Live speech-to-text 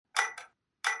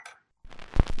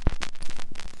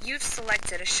You've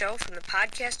selected a show from the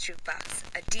Podcast Jukebox,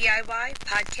 a DIY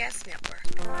podcast network.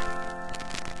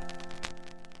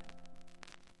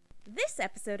 This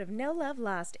episode of No Love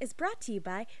Lost is brought to you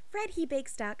by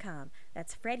FredHeBakes.com.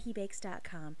 That's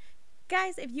FredHeBakes.com.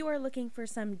 Guys, if you are looking for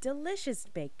some delicious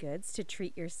baked goods to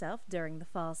treat yourself during the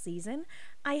fall season,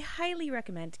 I highly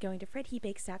recommend going to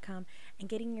FredHeBakes.com and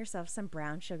getting yourself some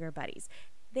brown sugar buddies.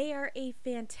 They are a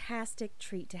fantastic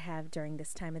treat to have during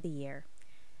this time of the year.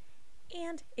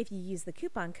 And if you use the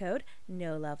coupon code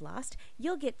NOLOVELOST,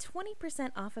 you'll get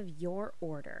 20% off of your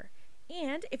order.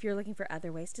 And if you're looking for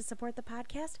other ways to support the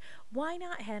podcast, why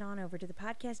not head on over to the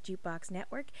Podcast Jukebox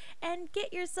Network and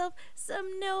get yourself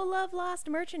some No Love Lost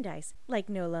merchandise, like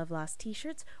No Love Lost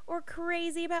t-shirts or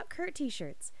Crazy About Kurt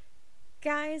t-shirts.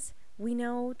 Guys, we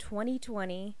know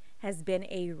 2020 has been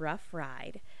a rough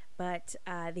ride, but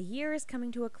the year is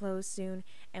coming to a close soon,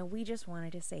 and we just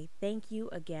wanted to say thank you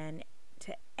again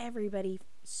to everybody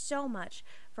so much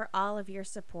for all of your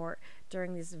support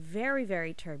during this very,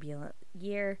 very turbulent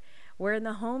year. We're in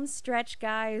the home stretch,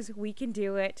 guys. We can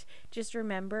do it. Just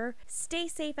remember, stay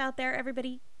safe out there,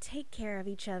 everybody. Take care of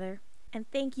each other. And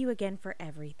thank you again for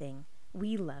everything.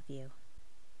 We love you.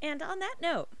 And on that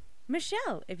note,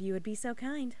 Michelle, if you would be so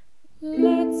kind.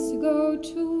 Let's go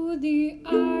to the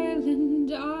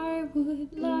island. I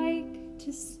would like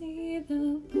to see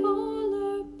the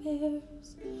polar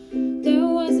bears. There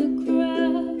was a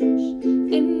crash,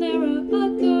 and there are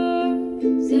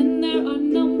others, and there are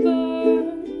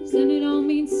numbers, and it all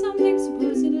means something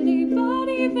supposedly. But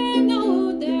even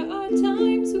though there are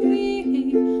times we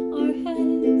hang our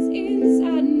heads in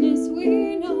sadness,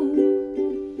 we know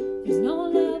there's no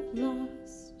love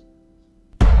lost.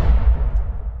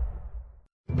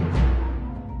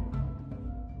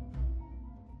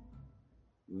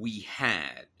 We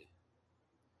had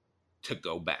to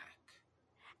go back.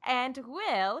 And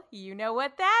Will, you know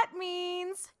what that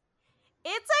means.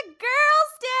 It's a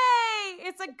girls' day!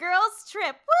 It's a girls'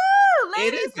 trip. Woo!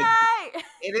 Ladies' night!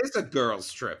 It is a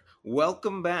girls' trip.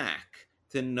 Welcome back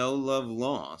to No Love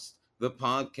Lost, the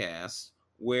podcast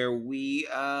where we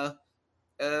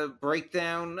break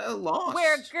down Lost.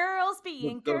 Where girls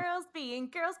being girls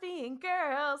being girls being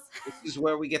girls. This is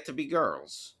where we get to be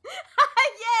girls.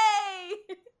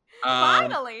 Yay!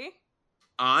 Finally!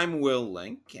 I'm Will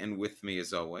Link, and with me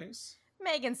as always,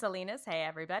 Megan Salinas. Hey,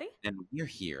 everybody. and we're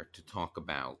here to talk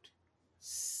about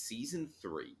Season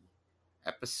 3,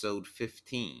 Episode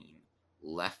 15,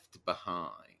 Left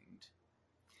Behind.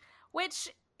 Which,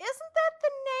 isn't that the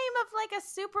name of like a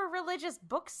super religious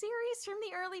book series from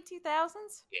the early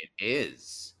 2000s? It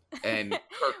is. And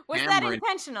Kirk Was Cameron, that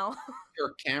intentional?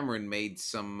 Kirk Cameron made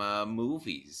some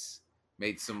movies.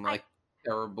 Made some,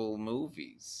 terrible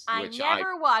movies. I which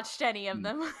never watched any of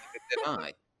them. Did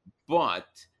I. But,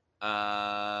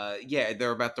 yeah,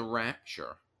 they're about the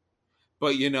rapture.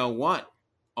 But you know what?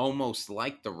 Almost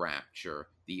like the rapture,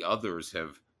 the others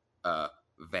have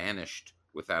vanished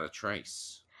without a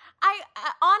trace. I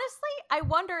honestly, I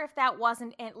wonder if that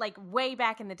wasn't, like, way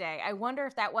back in the day, I wonder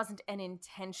if that wasn't an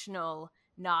intentional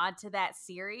nod to that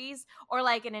series, or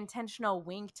like an intentional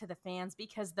wink to the fans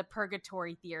because the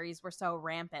purgatory theories were so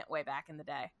rampant way back in the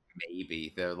day.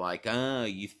 Maybe they're like,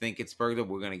 you think it's purgatory?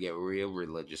 We're gonna get real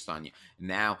religious on you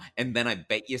now. And then I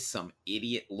bet you some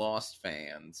idiot Lost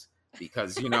fans,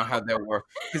 because you know how there were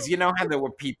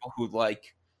people who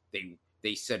like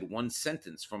they said one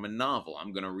sentence from a novel.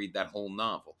 I'm gonna read that whole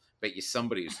novel. Bet you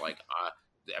somebody was like,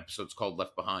 the episode's called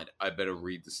Left Behind. I better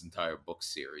read this entire book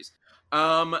series.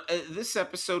 This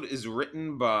episode is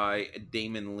written by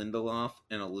Damon Lindelof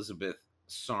and Elizabeth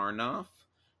Sarnoff,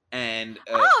 and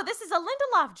this is a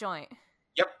Lindelof joint.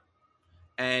 Yep,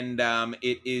 and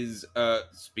it is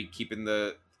keeping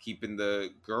the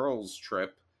girls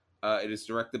trip. It is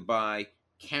directed by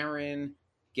Karen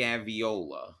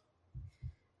Gaviola.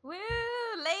 Woo!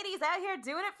 Ladies out here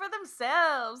doing it for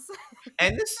themselves.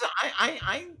 And this is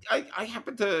I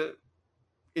happen to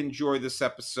enjoy this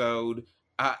episode.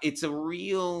 It's a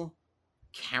real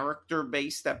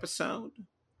character-based episode.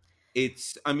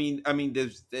 It's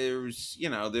there's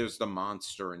there's the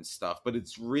monster and stuff, but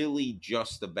it's really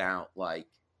just about like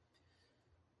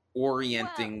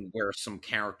orienting where some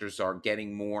characters are,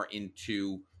 getting more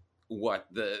into what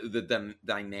the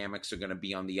dynamics are going to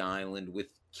be on the island with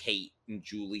Kate and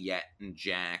Juliet and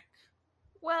Jack.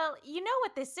 Well, you know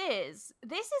what this is?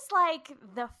 This is like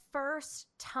the first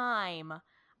time,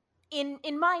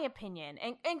 in my opinion,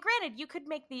 and granted, you could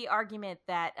make the argument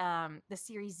that the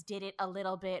series did it a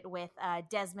little bit with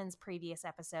Desmond's previous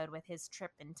episode with his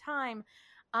trip in time,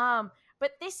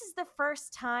 but this is the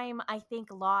first time I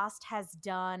think Lost has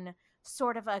done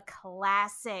sort of a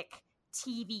classic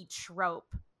TV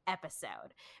trope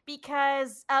episode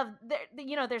because of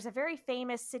there's a very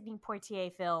famous Sidney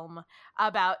Poitier film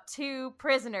about two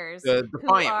prisoners The who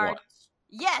Defiant are ones.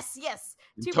 yes,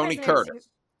 two Tony prisoners Curtis.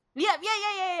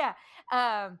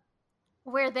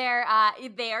 where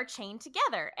they are chained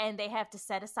together and they have to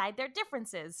set aside their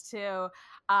differences to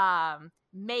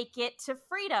make it to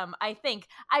freedom. I think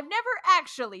I've never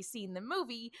actually seen the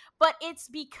movie, but it's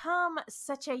become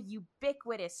such a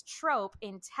ubiquitous trope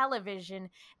in television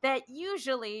that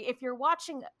usually if you're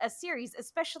watching a series,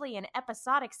 especially an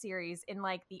episodic series in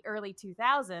like the early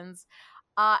 2000s,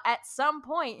 at some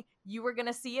point you were going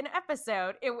to see an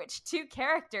episode in which two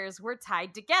characters were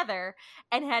tied together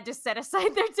and had to set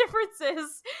aside their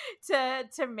differences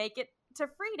to make it to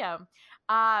freedom.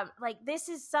 Like this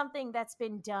is something that's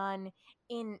been done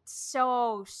in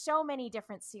so many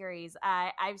different series.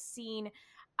 I've seen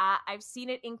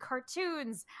it in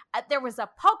cartoons. There was a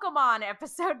Pokemon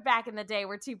episode back in the day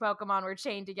where two Pokemon were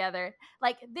chained together.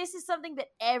 Like this is something that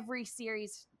every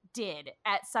series did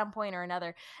at some point or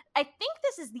another. I think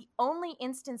this is the only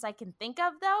instance I can think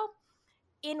of, though,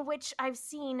 in which I've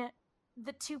seen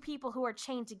the two people who are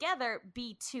chained together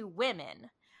be two women.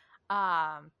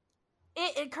 Correct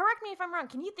me if I'm wrong.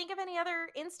 Can you think of any other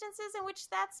instances in which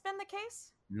that's been the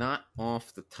case? Not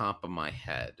off the top of my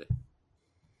head.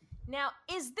 Now,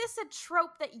 is this a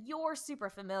trope that you're super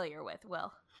familiar with,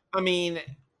 Will? I mean,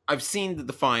 I've seen The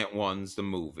Defiant Ones, the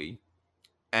movie.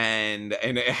 And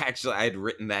actually, I had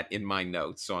written that in my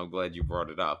notes, so I'm glad you brought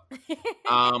it up.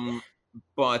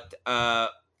 But I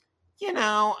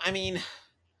mean,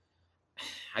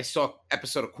 I saw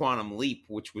episode of Quantum Leap,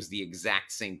 which was the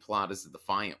exact same plot as the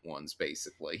Defiant Ones,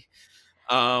 basically.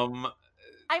 I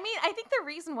mean, I think the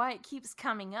reason why it keeps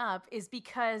coming up is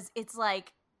because it's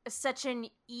like such an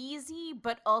easy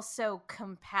but also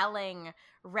compelling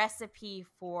recipe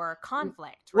for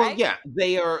conflict, right? Well, yeah,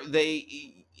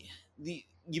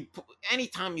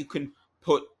 anytime you can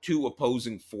put two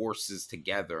opposing forces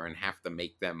together and have to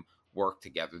make them work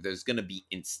together, there's going to be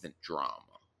instant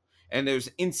drama. And there's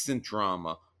instant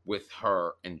drama with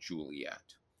her and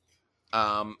Juliet.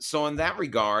 So in that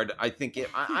regard, I think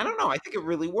I don't know, I think it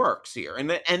really works here. And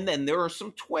then there are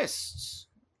some twists.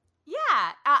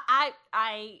 Yeah,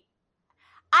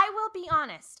 I will be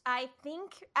honest. I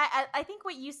think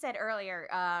what you said earlier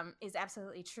is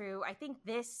absolutely true. I think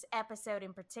this episode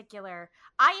in particular,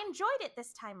 I enjoyed it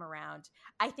this time around.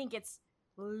 I think it's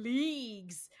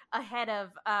leagues ahead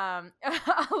of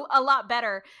a lot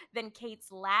better than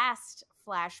Kate's last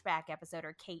flashback episode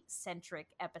or Kate-centric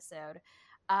episode.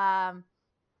 But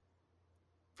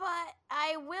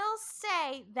I will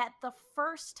say that the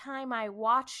first time I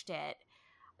watched it,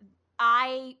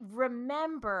 I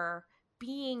remember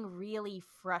being really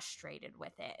frustrated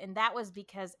with it. And that was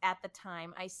because at the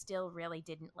time I still really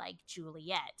didn't like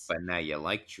Juliet. But now you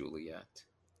like Juliet.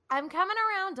 I'm coming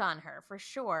around on her for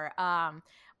sure.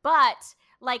 But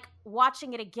like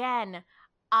watching it again,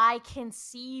 I can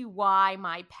see why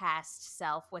my past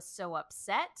self was so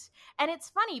upset. And it's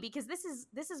funny because this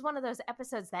is one of those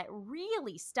episodes that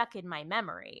really stuck in my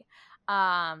memory.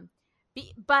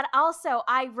 But also,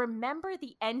 I remember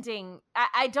the ending.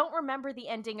 I don't remember the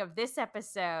ending of this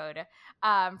episode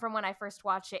from when I first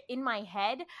watched it. In my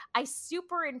head, I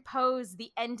superimpose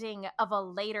the ending of a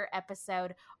later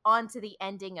episode onto the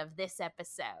ending of this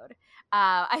episode.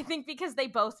 I think because they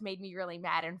both made me really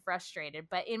mad and frustrated.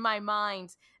 But in my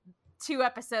mind, two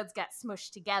episodes got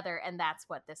smushed together, and that's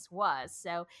what this was.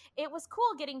 So it was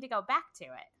cool getting to go back to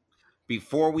it.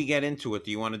 Before we get into it,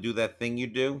 do you want to do that thing you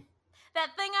do?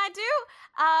 That thing I do?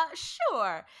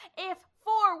 Sure. If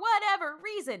for whatever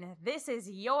reason this is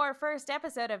your first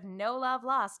episode of No Love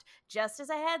Lost, just as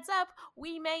a heads up,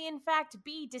 we may in fact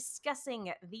be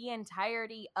discussing the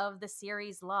entirety of the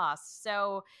series Lost.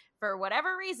 So for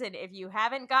whatever reason, if you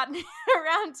haven't gotten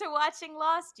around to watching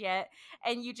Lost yet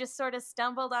and you just sort of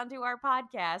stumbled onto our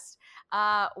podcast,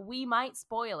 we might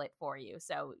spoil it for you.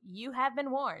 So you have been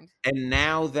warned. And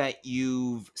now that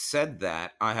you've said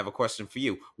that, I have a question for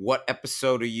you. What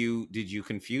episode did you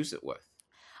confuse it with?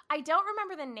 I don't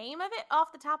remember the name of it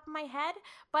off the top of my head,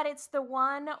 but it's the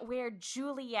one where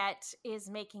Juliet is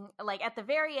making, like, at the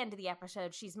very end of the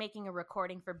episode, she's making a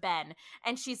recording for Ben,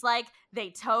 and she's like, they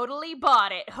totally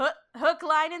bought it. Hook,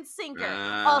 line, and sinker.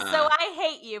 Also, I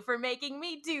hate you for making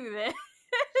me do this.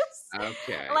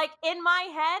 Okay. Like, in my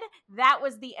head, that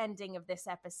was the ending of this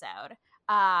episode,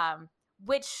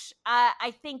 which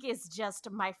I think is just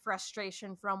my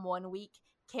frustration from one week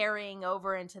carrying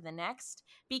over into the next,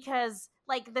 because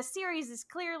like the series is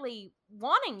clearly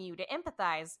wanting you to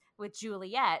empathize with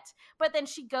Juliet, but then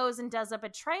she goes and does a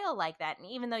betrayal like that, and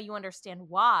even though you understand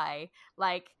why,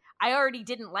 like I already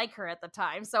didn't like her at the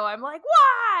time. So I'm like,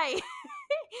 why?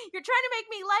 You're trying to make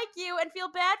me like you and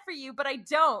feel bad for you, but I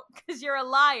don't because you're a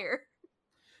liar.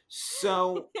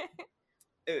 So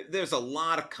there's a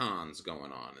lot of cons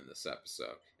going on in this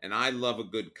episode. And I love a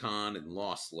good con, and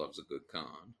Lost loves a good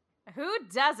con. Who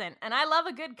doesn't? And I love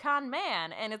a good con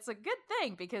man, and it's a good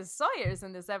thing because Sawyer's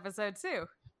in this episode too.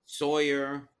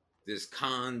 Sawyer, there's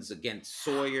cons against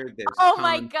Sawyer. There's Oh cons,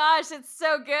 my gosh, it's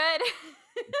so good.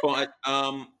 but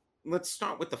let's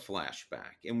start with the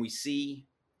flashback, and we see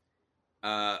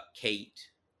Kate.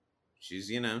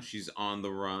 She's on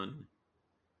the run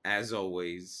as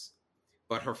always,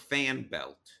 but her fan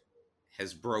belt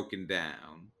has broken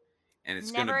down, and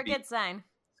it's Never a good sign.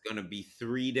 It's gonna be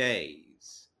 3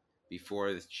 days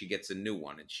before she gets a new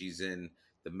one, and she's in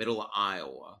the middle of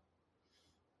Iowa,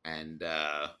 and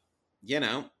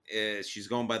she's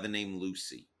going by the name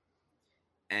Lucy,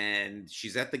 and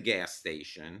she's at the gas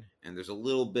station, and there's a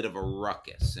little bit of a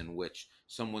ruckus in which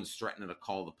someone's threatening to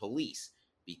call the police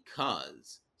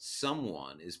because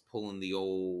someone is pulling the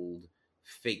old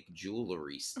fake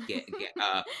jewelry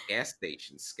gas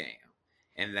station scam,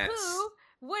 and that's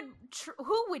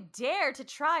who would dare to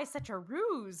try such a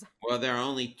ruse? well, there are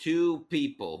only two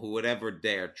people who would ever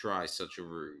dare try such a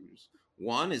ruse.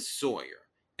 One is Sawyer,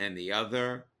 and the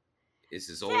other is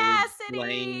his old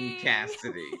flame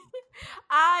Cassidy.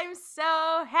 I'm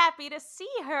so happy to see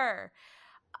her.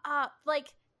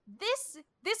 This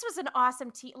was an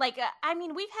awesome team. I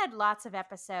mean, we've had lots of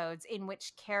episodes in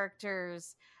which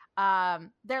characters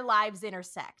their lives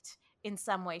intersect in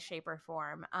some way, shape, or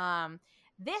form.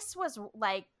 This was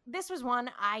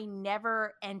one I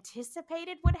never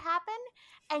anticipated would happen,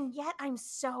 and yet I'm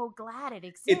so glad it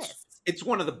exists. It's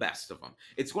one of the best of them.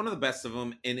 It's one of the best of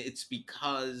them, and it's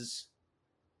because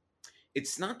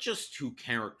it's not just two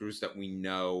characters that we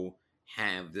know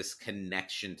have this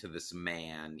connection to this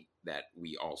man that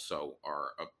we also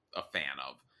are a fan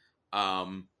of,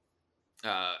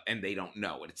 and they don't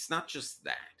know it. It's not just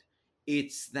that.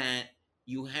 It's that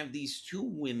you have these two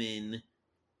women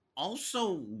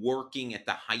also working at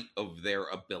the height of their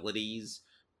abilities,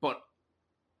 but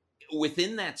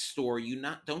within that story, you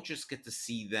don't just get to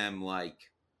see them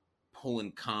like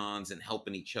pulling cons and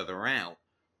helping each other out,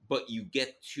 but you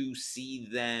get to see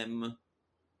them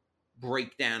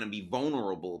break down and be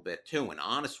vulnerable a bit too, and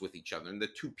honest with each other. And the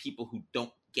two people who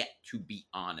don't get to be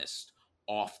honest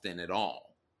often at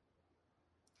all.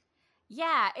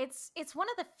 Yeah, it's one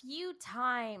of the few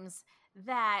times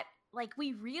that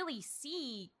we really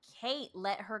see Kate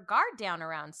let her guard down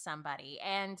around somebody.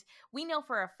 And we know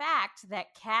for a fact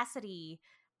that Cassidy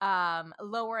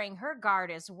lowering her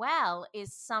guard as well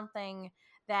is something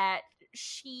that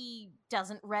she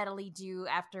doesn't readily do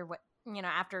after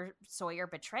after Sawyer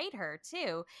betrayed her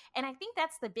too. And I think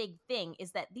that's the big thing,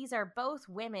 is that these are both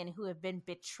women who have been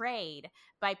betrayed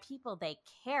by people they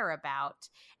care about.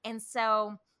 And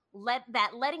so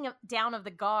letting down of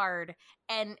the guard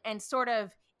and sort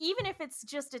of, even if it's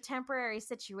just a temporary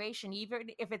situation, even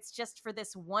if it's just for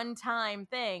this one-time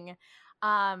thing,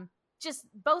 just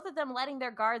both of them letting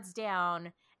their guards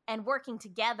down and working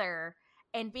together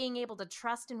and being able to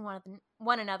trust in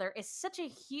one another is such a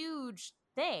huge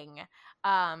thing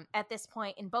at this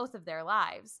point in both of their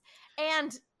lives.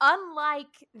 And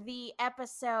unlike the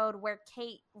episode where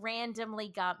Kate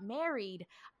randomly got married,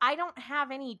 I don't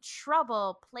have any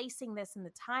trouble placing this in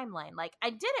the timeline. I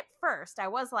did it first. I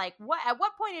was like, at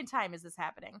what point in time is this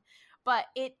happening? But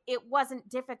it wasn't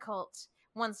difficult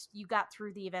once you got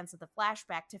through the events of the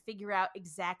flashback to figure out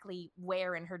exactly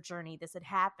where in her journey this had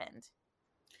happened.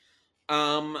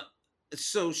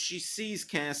 So she sees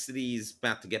Cassidy's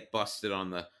about to get busted on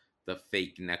the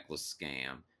fake necklace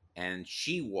scam, and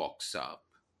she walks up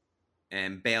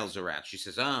and bails her out. She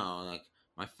says, "Oh,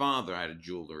 my father had a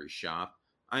jewelry shop.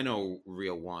 I know a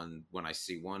real one when I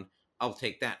see one. I'll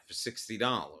take that for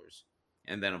 $60.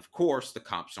 And then, of course, the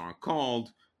cops aren't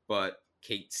called, but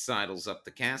Kate sidles up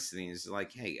to Cassidy and is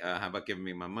like, "Hey, how about giving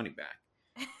me my money back?"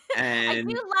 And I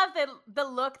do love the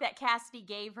look that Cassidy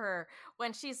gave her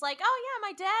when she's like, "Oh yeah,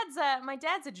 my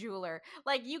dad's a jeweler."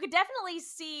 You could definitely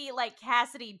see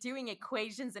Cassidy doing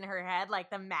equations in her head,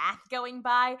 the math going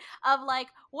by of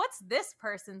what's this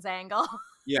person's angle?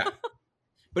 Yeah,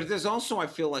 but there's also, I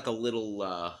feel like, a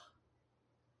little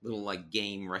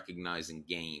game recognizing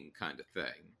game kind of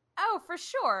thing. Oh, for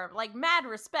sure. Mad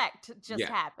respect just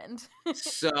happened.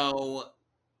 So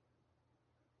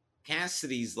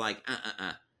Cassidy's like,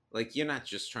 you're not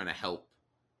just trying to help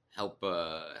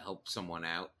someone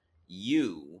out.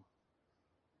 You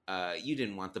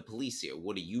didn't want the police here.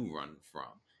 What do you run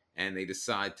from? And they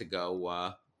decide to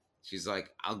go. She's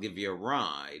like, "I'll give you a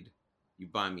ride. You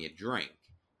buy me a drink."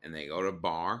 and they go to a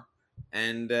bar,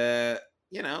 and they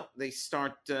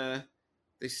start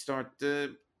they start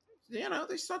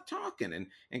they start talking, and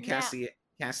Now,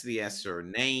 Cassidy asks her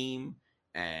name,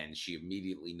 and she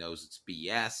immediately knows it's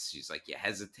BS. She's like, you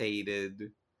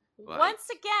hesitated, like, once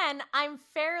again, I'm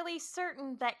fairly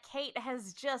certain that Kate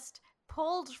has just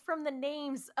pulled from the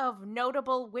names of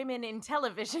notable women in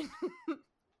television.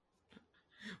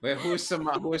 wait, who are some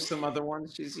other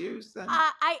ones she's used then?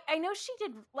 I know she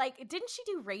did, like, didn't she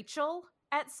do Rachel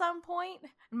at some point?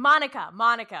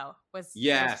 Monica was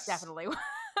Yes. definitely one.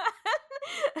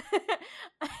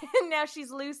 And now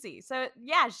she's Lucy. So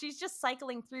yeah, she's just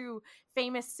cycling through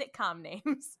famous sitcom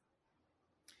names.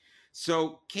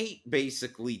 So Kate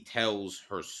basically tells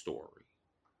her story.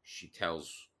 She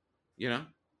tells,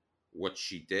 what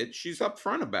she did. She's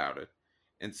upfront about it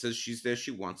and says she's there.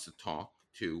 She wants to talk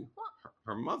to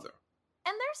her mother.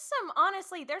 And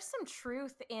there's some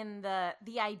truth in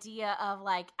the idea of,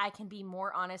 like, I can be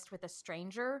more honest with a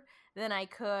stranger than I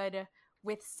could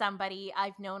with somebody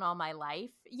I've known all my life.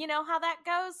 You know how that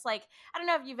goes? Like, I don't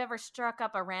know if you've ever struck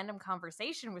up a random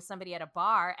conversation with somebody at a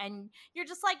bar and you're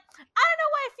just like, I don't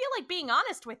know why I feel like being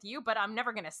honest with you, but I'm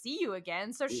never going to see you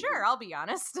again. So sure, I'll be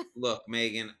honest. Look,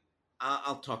 Megan,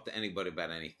 I'll talk to anybody about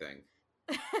anything.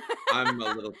 I'm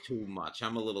a little too much.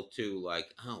 I'm a little too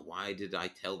like, oh, why did I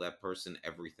tell that person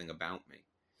everything about me?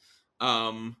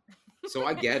 So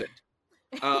I get it.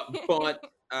 But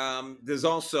there's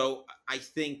also, I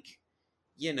think,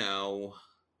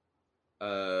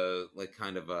 like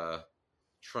kind of a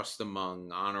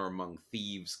honor among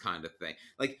thieves kind of thing.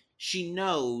 Like, she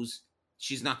knows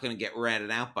she's not going to get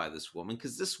ratted out by this woman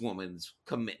because this woman's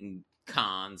committing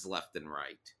cons left and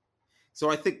right. So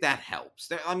I think that helps.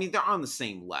 They're on the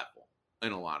same level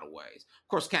in a lot of ways. Of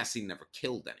course, Cassie never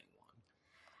killed anyone.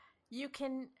 You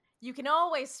can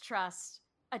always trust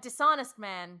a dishonest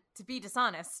man to be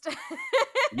dishonest.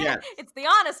 Yes. It's the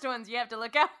honest ones you have to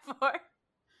look out for.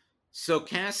 So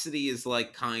Cassidy is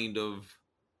like kind of,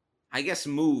 I guess,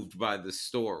 moved by the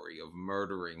story of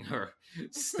murdering her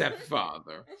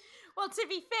stepfather. Well, to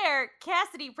be fair,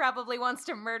 Cassidy probably wants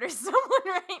to murder someone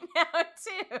right now,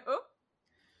 too.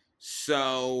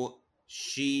 So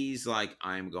she's like,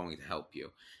 I'm going to help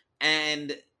you.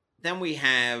 And then we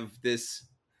have this.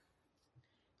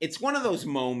 It's one of those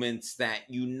moments that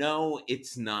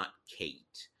it's not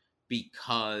Kate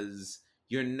because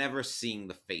you're never seeing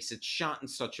the face. It's shot in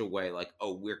such a way like,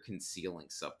 oh, we're concealing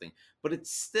something. But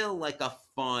it's still like a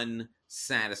fun,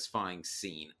 satisfying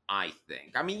scene, I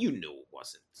think. I mean, you knew it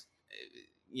wasn't,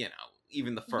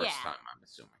 even the first time, I'm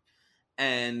assuming.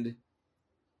 And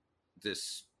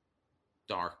this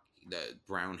the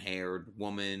brown-haired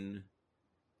woman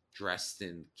dressed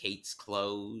in Kate's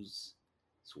clothes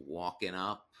is walking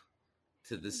up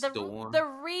to this door. The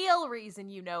real reason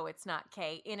it's not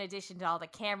Kate, in addition to all the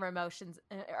camera motions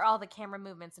or all the camera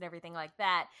movements and everything like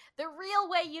that, the real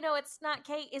way it's not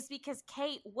Kate is because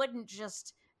Kate wouldn't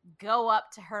just go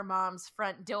up to her mom's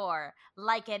front door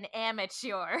like an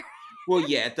amateur. Well,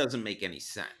 yeah, it doesn't make any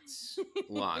sense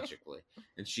logically.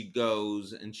 And she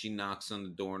goes and she knocks on the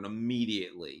door, and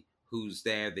immediately, who's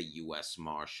there? The U.S.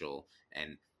 Marshal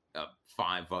and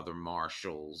 5 other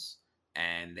marshals,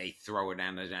 and they throw it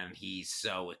down, and he's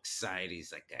so excited.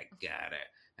 He's like, I got it.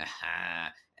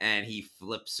 Aha. And he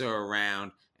flips her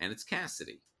around, and it's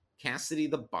Cassidy. Cassidy,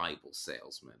 the Bible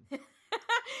salesman.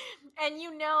 And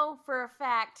for a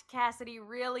fact, Cassidy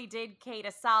really did Kate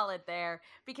a solid there,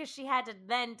 because she had to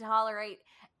then tolerate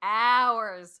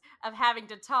hours of having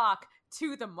to talk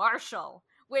to the marshal,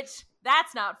 which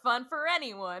that's not fun for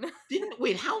anyone.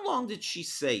 Wait, how long did she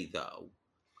say, though?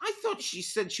 I thought she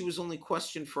said she was only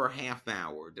questioned for a half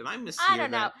hour. Did I mishear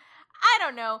that? I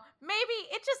don't know. Maybe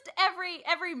it just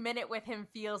every minute with him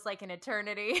feels like an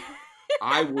eternity.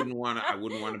 I wouldn't want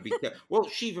to be. Well,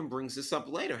 she even brings this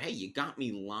up later. Hey, you got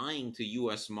me lying to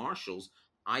U.S. Marshals.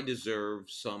 I deserve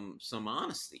some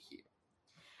honesty here.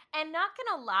 And not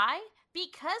gonna lie,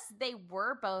 because they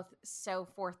were both so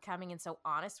forthcoming and so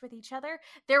honest with each other,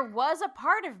 there was a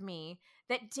part of me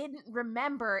that didn't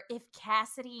remember if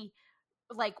Cassidy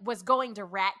was going to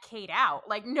rat Kate out.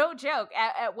 Like, no joke.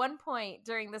 At one point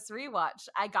during this rewatch,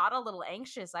 I got a little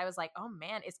anxious. I was like, oh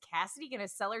man, is Cassidy gonna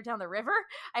sell her down the river?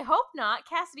 I hope not.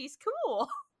 Cassidy's cool.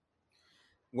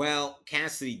 Well,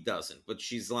 Cassidy doesn't, but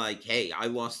she's like, hey, I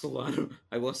lost a lot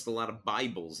of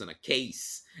Bibles in a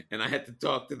case, and I had to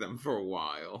talk to them for a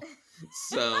while.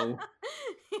 So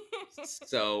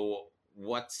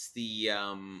what's the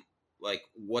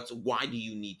why do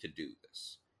you need to do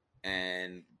this?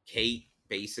 And Kate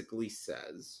basically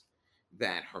says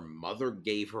that her mother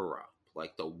gave her up.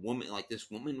 Like, this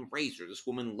woman raised her. This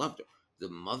woman loved her. the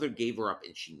mother gave her up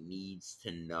and she needs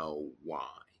to know why.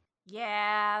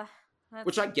 Yeah.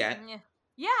 Which I get.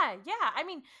 Yeah. I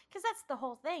mean, because that's the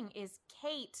whole thing is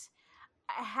Kate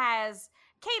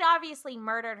obviously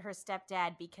murdered her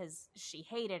stepdad because she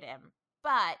hated him,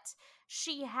 but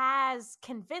she has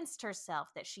convinced herself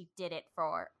that she did it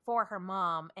for her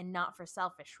mom and not for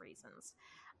selfish reasons.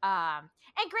 And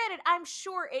granted, I'm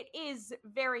sure it is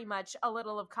very much a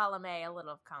little of column A, a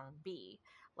little of column B.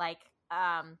 Like,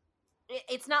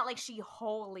 it's not like she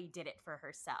wholly did it for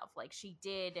herself. Like, she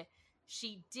did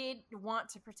want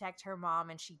to protect her mom,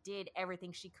 and she did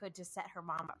everything she could to set her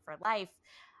mom up for life.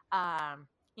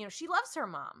 She loves her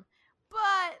mom,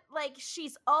 but like,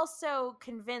 she's also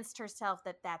convinced herself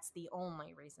that that's the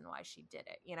only reason why she did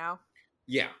it,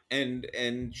 Yeah,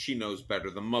 and she knows better.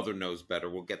 The mother knows better.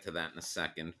 We'll get to that in a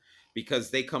second,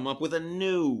 because they come up with a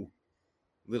new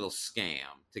little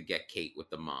scam to get Kate with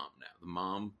the mom now. The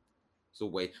mom is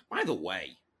away. By the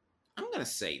way, I'm going to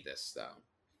say this, though,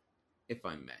 if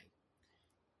I may.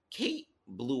 Kate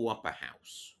blew up a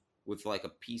house with like a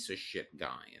piece of shit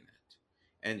guy in it.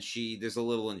 And there's a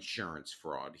little insurance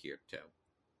fraud here, too.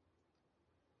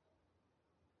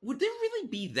 Would there really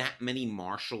be that many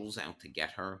marshals out to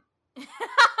get her? I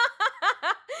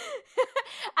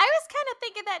was kind of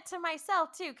thinking that to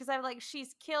myself too, because I'm like,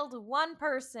 she's killed one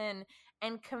person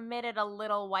and committed a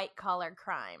little white collar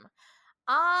crime.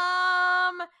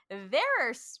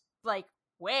 There's like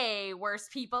way worse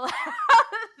people out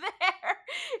there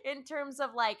in terms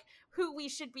of like who we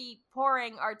should be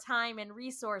pouring our time and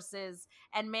resources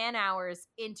and man hours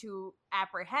into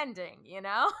apprehending,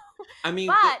 I mean,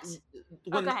 but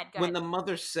go ahead. When the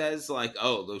mother says like,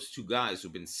 "Oh, those two guys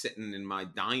who've been sitting in my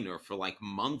diner for like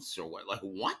months or what?" Like,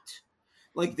 what?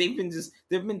 Like there've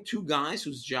been two guys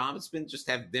whose job has been just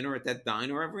have dinner at that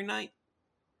diner every night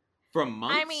for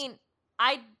months. I mean,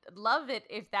 I'd love it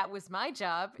if that was my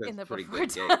job. That's in the pretty before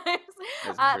good gig.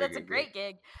 times. That's a great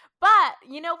gig. But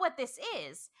you know what this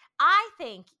is? I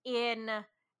think in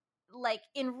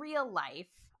real life,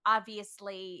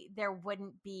 obviously there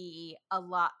wouldn't be a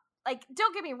lot. Like,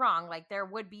 don't get me wrong, like there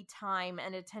would be time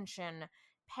and attention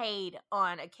paid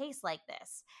on a case like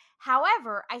this.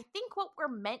 However, I think what we're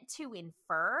meant to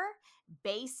infer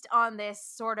based on this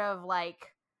sort of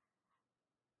like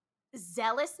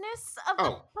zealousness of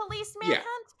the police manhunt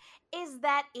is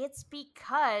that it's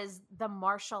because the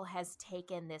marshal has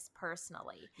taken this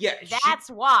personally. Yeah, that's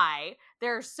why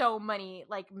there's so many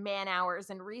like man hours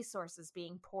and resources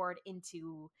being poured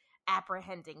into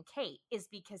apprehending Kate, is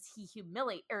because she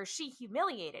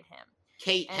humiliated him.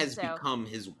 Kate has become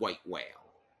his white whale.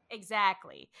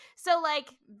 Exactly. So like,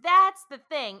 that's the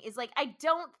thing, is like, I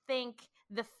don't think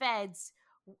the feds,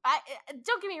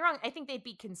 don't get me wrong, I think they'd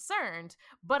be concerned,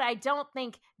 but I don't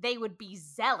think they would be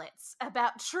zealots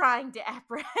about trying to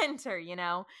apprehend her,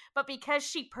 But because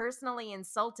she personally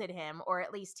insulted him, or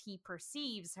at least he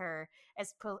perceives her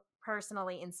as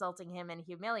personally insulting him and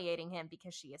humiliating him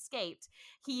because she escaped,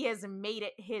 he has made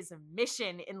it his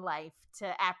mission in life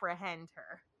to apprehend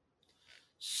her.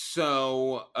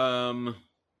 So,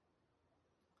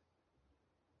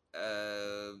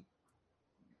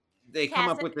 they come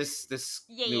up with this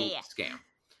new scam,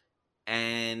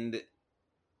 and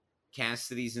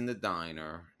Cassidy's in the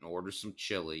diner and orders some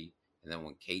chili, and then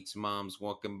when Kate's mom's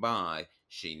walking by,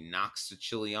 she knocks the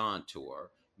chili onto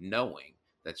her, knowing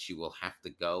that she will have to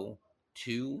go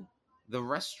to the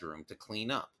restroom to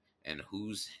clean up. And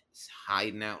who's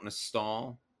hiding out in a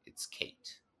stall? It's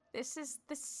Kate. This is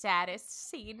the saddest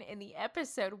scene in the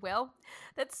episode, Will.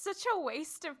 That's such a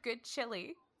waste of good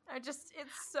chili. It's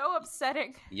so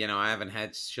upsetting. I haven't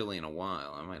had chili in a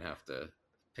while. I might have to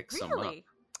pick some up.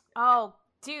 Oh,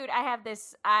 dude, I have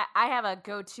this. I have a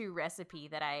go-to recipe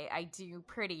that I do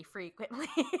pretty frequently,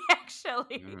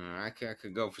 actually. I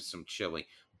could go for some chili.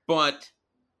 But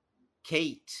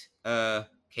Kate's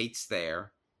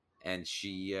there, and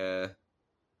she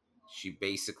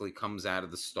basically comes out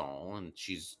of the stall, and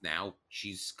she's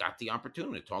got the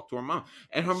opportunity to talk to her mom.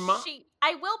 And her mom,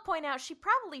 I will point out, she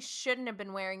probably shouldn't have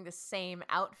been wearing the same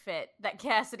outfit that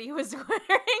Cassidy was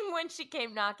wearing when she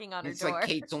came knocking on her door. It's like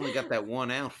Kate's only got that one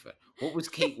outfit. What was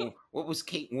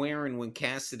Kate wearing when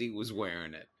Cassidy was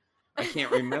wearing it? I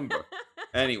can't remember.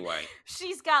 Anyway,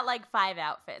 she's got like 5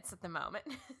 outfits at the moment,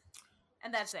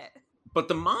 and that's it. But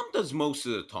the mom does most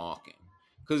of the talking.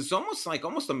 Because it's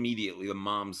almost immediately, the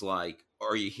mom's like,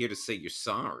 "Are you here to say you're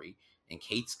sorry?" And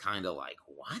Kate's kind of like,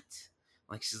 "What?"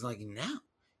 Like, she's like, "No."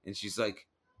 And she's like,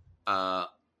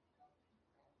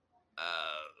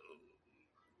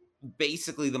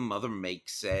 basically the mother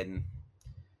makes said,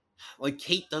 like,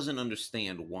 Kate doesn't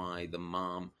understand why the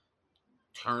mom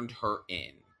turned her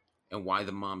in and why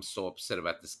the mom's so upset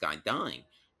about this guy dying.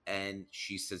 And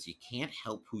she says, you can't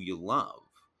help who you love.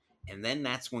 And then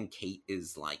that's when Kate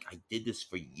is like, I did this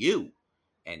for you.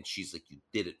 And she's like, you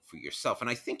did it for yourself. And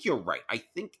I think you're right. I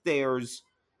think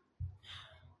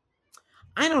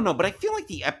I don't know, but I feel like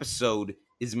the episode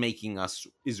is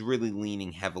really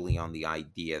leaning heavily on the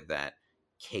idea that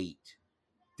Kate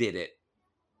did it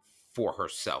for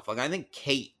herself. Like, I think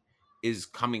Kate is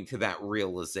coming to that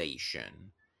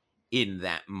realization in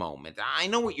that moment. I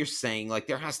know what you're saying. Like,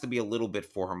 there has to be a little bit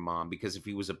for her mom, because if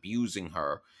he was abusing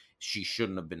her, she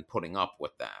shouldn't have been putting up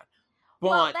with that.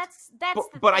 Well, that's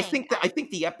but I think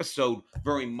the episode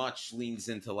very much leans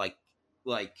into like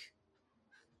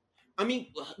I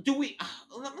mean, do we?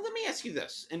 Let me ask you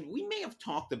this, and we may have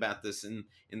talked about this in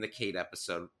the Kate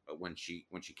episode when she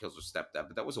kills her stepdad,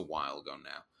 but that was a while ago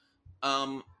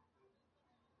now.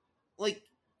 Like,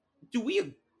 do we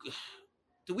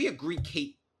agree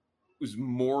Kate was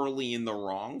morally in the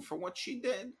wrong for what she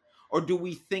did, or do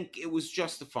we think it was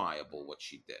justifiable what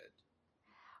she did?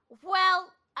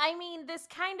 Well, I mean, this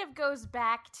kind of goes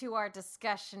back to our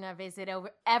discussion of, is it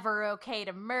ever okay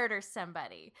to murder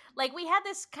somebody? Like, we had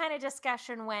this kind of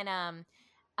discussion when in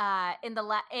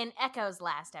Echo's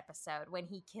last episode, when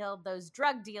he killed those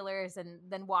drug dealers and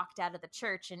then walked out of the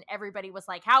church, and everybody was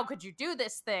like, how could you do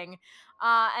this thing?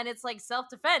 And it's like,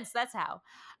 self-defense, that's how.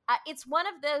 It's one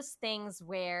of those things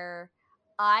where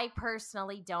I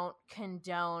personally don't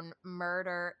condone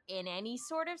murder in any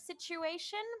sort of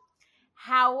situation.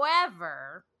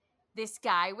 However, this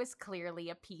guy was clearly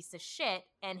a piece of shit,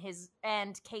 and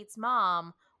Kate's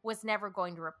mom was never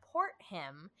going to report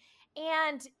him.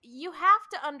 And you have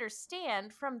to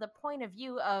understand, from the point of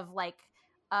view of like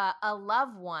a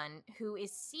loved one who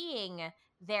is seeing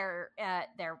their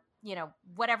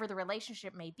whatever the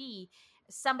relationship may be,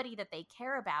 somebody that they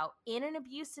care about in an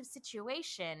abusive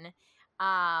situation,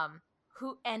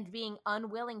 who and being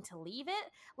unwilling to leave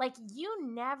it. Like, you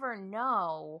never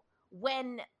know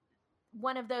when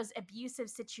one of those abusive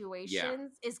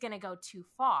situations is going to go too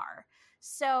far.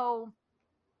 So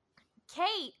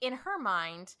Kate, in her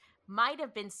mind, might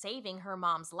have been saving her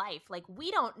mom's life. Like, we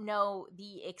don't know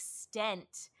the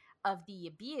extent of the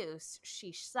abuse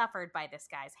she suffered by this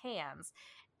guy's hands.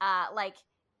 Like,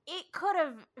 it could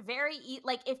have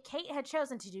if Kate had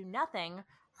chosen to do nothing,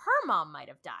 her mom might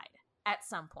have died at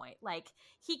some point. Like,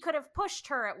 he could have pushed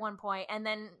her at one point, and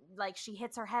then like she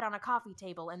hits her head on a coffee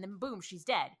table, and then boom, she's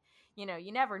dead. You know,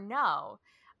 you never know.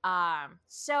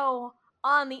 So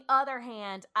on the other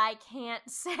hand, I can't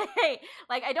say,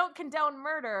 like, I don't condone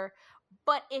murder,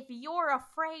 but if you're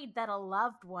afraid that a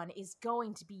loved one is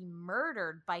going to be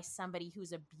murdered by somebody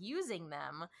who's abusing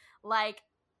them, like,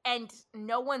 and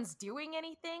no one's doing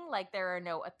anything, like there are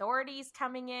no authorities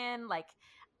coming in, like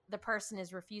the person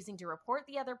is refusing to report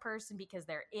the other person because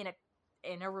they're in a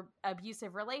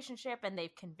abusive relationship and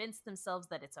they've convinced themselves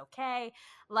that it's okay.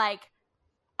 Like,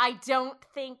 I don't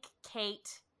think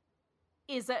Kate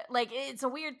is it's a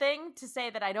weird thing to say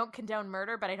that I don't condone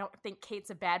murder, but I don't think Kate's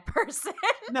a bad person.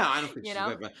 No, I don't think she's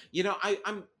bad. You know,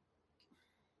 I'm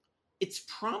it's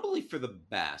probably for the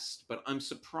best, but I'm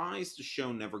surprised the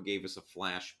show never gave us a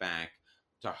flashback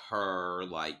to her,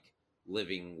 like,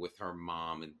 living with her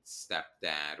mom and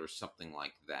stepdad or something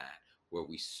like that, where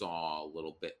we saw a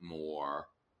little bit more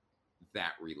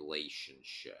that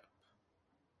relationship.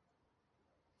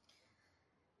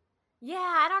 Yeah,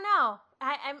 I don't know.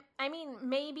 I mean,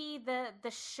 maybe the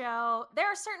show, there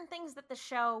are certain things that the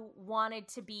show wanted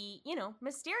to be, you know,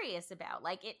 mysterious about.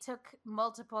 Like, it took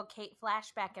multiple Kate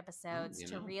flashback episodes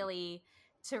to really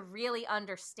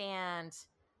understand,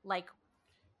 like,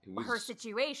 her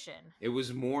situation. It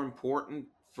was more important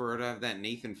for her to have that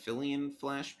Nathan Fillion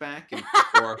flashback and,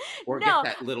 or no,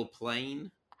 get that little plane.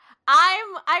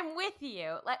 I'm with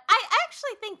you. Like, I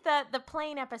actually think the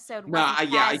plane episode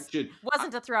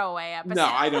wasn't a throwaway episode. No,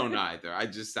 I don't either.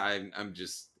 I'm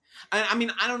just I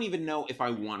mean, I don't even know if I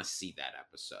want to see that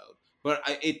episode, but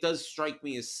it does strike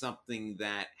me as something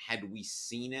that, had we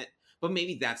seen it, but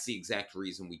maybe that's the exact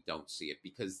reason we don't see it,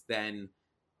 because then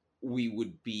we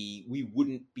wouldn't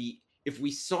be, if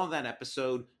we saw that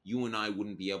episode, you and I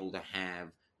wouldn't be able to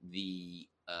have the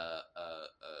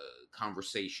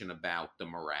conversation about the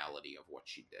morality of what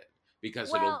she did, because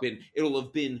it'll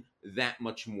have been that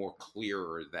much more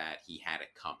clearer that he had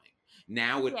it coming.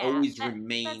 Now it always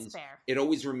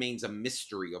remains a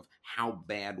mystery of how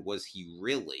bad was he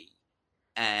really,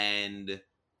 and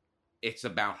it's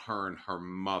about her and her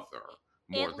mother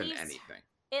more than anything.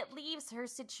 It leaves her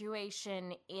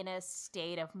situation in a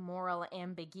state of moral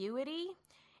ambiguity.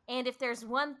 And if there's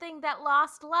one thing that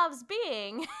Lost loves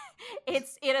being,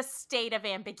 it's in a state of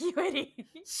ambiguity.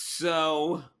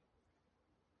 So,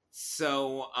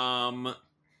 So, But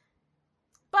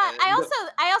I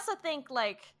the, also think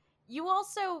like you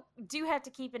also do have to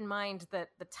keep in mind that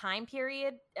the time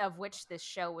period of which this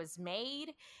show was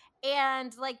made,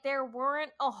 and like there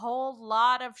weren't a whole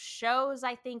lot of shows,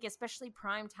 I think, especially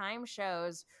prime time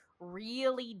shows,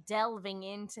 really delving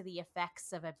into the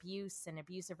effects of abuse and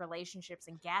abusive relationships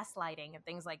and gaslighting and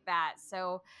things like that.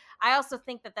 So I also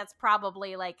think that that's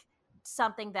probably like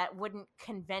something that wouldn't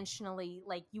conventionally,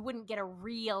 like, you wouldn't get a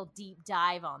real deep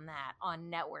dive on that on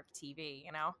network TV,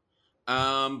 you know?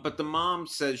 but the mom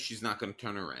says she's not going to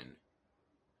turn her in.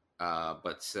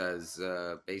 But says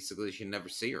basically she'll never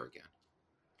see her again.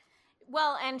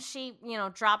 Well, and she,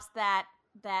 drops that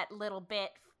little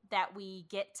bit that we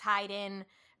get tied in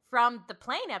from the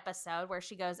plane episode where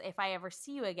she goes, "If I ever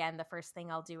see you again, the first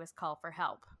thing I'll do is call for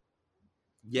help."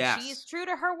 And she is Yes. true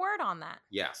to her word on that.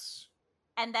 Yes.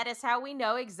 And that is how we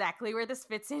know exactly where this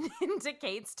fits into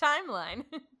Kate's timeline.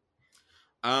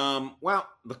 Well,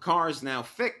 the car is now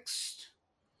fixed,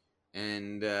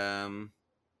 and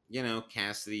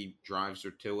Cassidy drives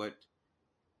her to it,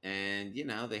 and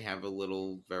they have a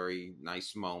little very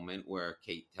nice moment where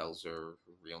Kate tells her her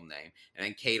real name, and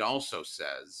then Kate also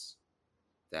says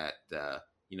that this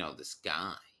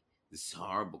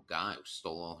horrible guy who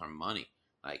stole all her money,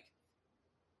 like,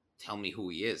 tell me who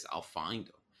he is, I'll find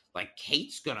him. Like,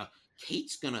 Kate's gonna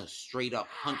straight up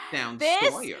hunt down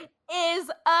This Sawyer. is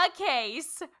a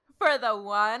case for the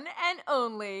one and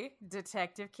only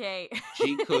Detective Kate.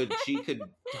 She could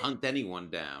hunt anyone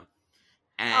down.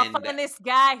 I'll And find this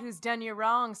guy who's done you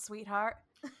wrong, sweetheart.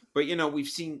 but we've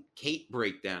seen Kate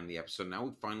break down the episode. Now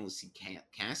we finally see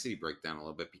Cassidy break down a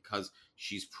little bit because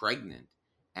she's pregnant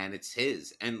and it's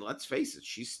his. And let's face it,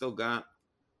 she's still got a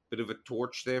bit of a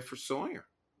torch there for Sawyer.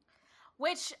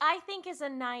 Which I think is a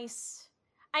nice,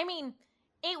 I mean,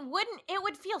 it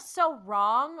would feel so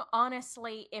wrong,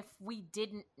 honestly, if we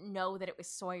didn't know that it was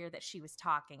Sawyer that she was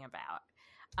talking about.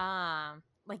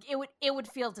 Like it would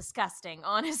feel disgusting,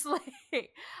 honestly.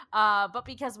 But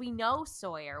because we know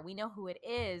Sawyer, we know who it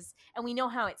is, and we know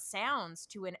how it sounds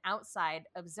to an outside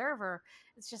observer,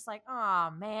 it's just like, oh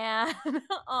man,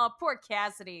 oh poor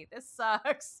Cassidy, this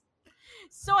sucks.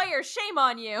 Sawyer, shame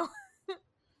on you.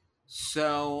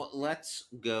 So let's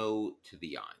go to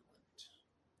the island.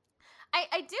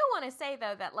 I do want to say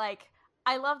though that like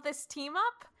I love this team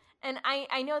up, and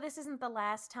I know this isn't the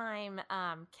last time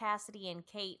Cassidy and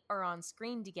Kate are on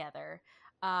screen together,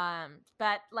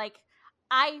 but like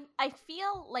I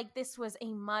feel like this was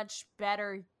a much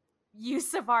better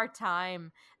use of our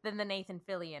time than the Nathan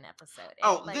Fillion episode.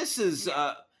 This is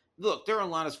look, there are a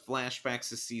lot of flashbacks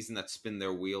this season that spin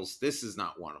their wheels. This is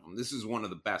not one of them. This is one of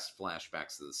the best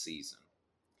flashbacks of the season.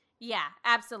 Yeah,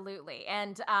 absolutely.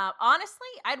 And honestly,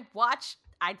 I'd watch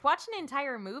an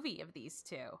entire movie of these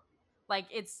two. Like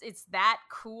it's that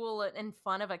cool and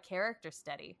fun of a character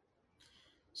study.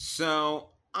 So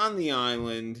on the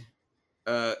island,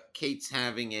 Kate's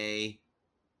having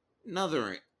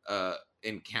another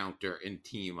encounter and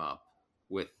team up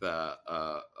with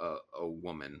a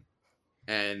woman,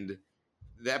 and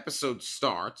the episode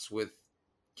starts with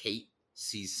Kate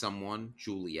sees someone,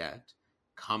 Juliet,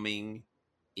 coming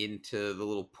into the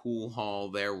little pool hall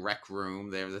there, rec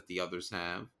room there that the others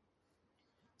have.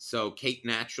 So Kate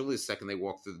naturally, the second they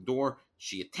walk through the door,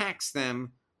 she attacks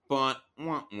them, but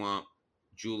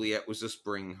Juliet was just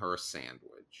bringing her a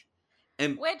sandwich.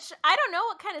 And which, I don't know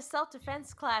what kind of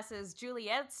self-defense classes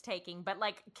Juliet's taking, but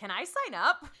like, can I sign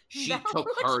up? she That took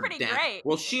looks her pretty down. great.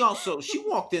 Well, she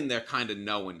walked in there kind of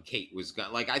knowing Kate was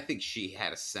gonna, like, I think she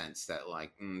had a sense that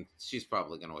like she's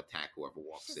probably going to attack whoever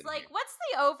walks She's in. like, here. what's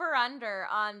the over-under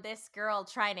on this girl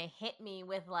trying to hit me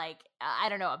with like, I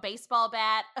don't know, a baseball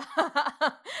bat,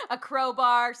 a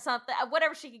crowbar, something,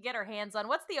 whatever she could get her hands on.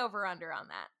 What's the over-under on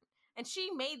that? And she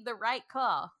made the right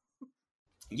call.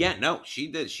 Yeah, no,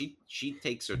 she did. She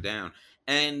takes her down.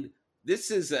 And this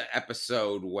is an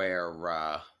episode where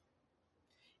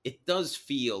it does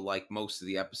feel like most of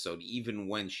the episode, even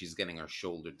when she's getting her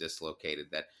shoulder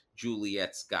dislocated, that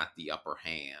Juliet's got the upper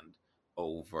hand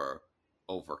over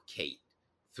Kate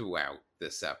throughout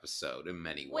this episode in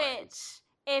many ways.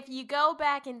 Which, if you go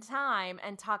back in time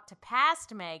and talk to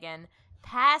past Megan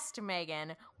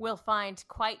will find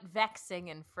quite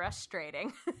vexing and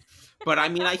frustrating. But I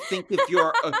mean, I think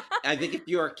if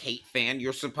you're a Kate fan,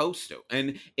 you're supposed to.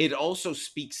 And it also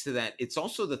speaks to that. It's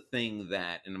also the thing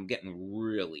that, and I'm getting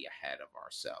really ahead of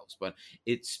ourselves, but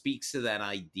it speaks to that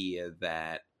idea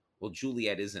that, well,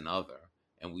 Juliet is an other,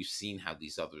 and we've seen how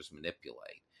these others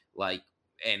manipulate. Like,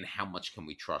 and how much can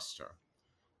we trust her?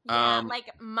 Yeah,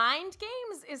 like mind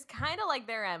games is kind of like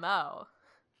their MO.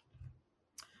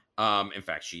 In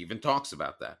fact, she even talks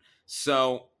about that.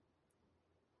 So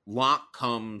Locke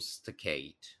comes to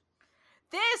Kate.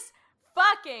 This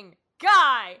fucking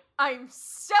guy! I'm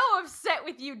so upset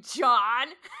with you, John.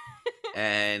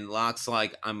 And Locke's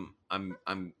like, I'm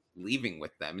leaving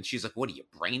with them. And she's like, what are you,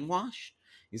 brainwashed?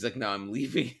 He's like, no, I'm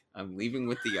leaving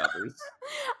with the others.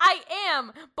 I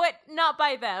am, but not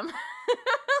by them.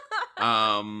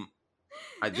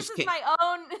 This is my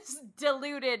own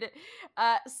deluded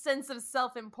sense of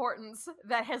self-importance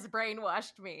that has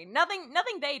brainwashed me. Nothing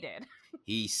they did.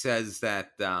 He says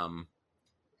that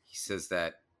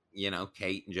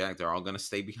Kate and Jack, they're all going to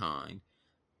stay behind.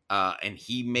 And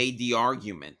he made the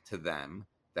argument to them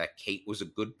that Kate was a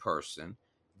good person.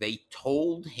 They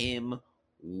told him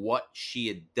what she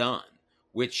had done,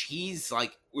 which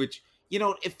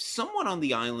if someone on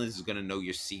the island is going to know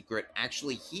your secret,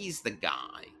 actually, he's the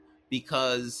guy,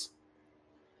 because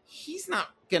he's not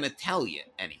going to tell you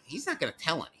anything. He's not going to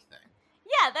tell anything.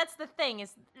 Yeah, that's the thing,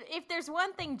 is if there's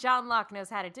one thing John Locke knows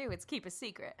how to do, it's keep a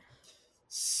secret.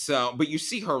 So, but you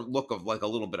see her look of like a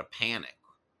little bit of panic.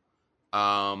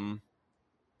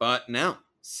 But no.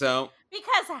 So,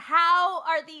 because how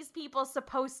are these people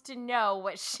supposed to know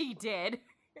what she did?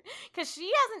 Because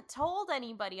she hasn't told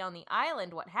anybody on the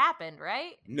island what happened,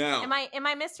 right? No. Am I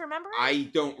misremembering? I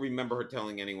don't remember her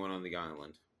telling anyone on the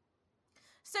island.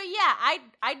 So yeah,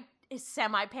 I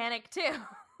semi-panic too.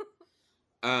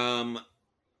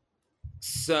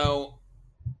 So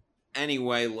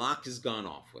anyway, Locke has gone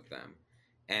off with them.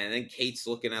 And then Kate's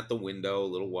looking out the window a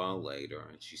little while later,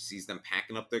 and she sees them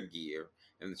packing up their gear,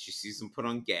 and then she sees them put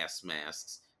on gas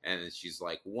masks, and then she's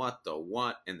like, what the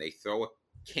what? And they throw a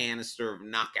canister of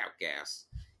knockout gas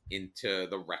into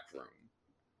the rec room.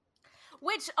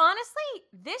 Which, honestly,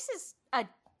 this is a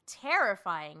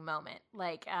terrifying moment.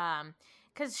 Like,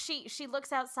 because she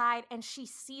looks outside and she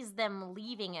sees them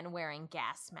leaving and wearing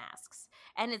gas masks.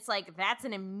 And it's like, that's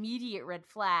an immediate red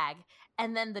flag.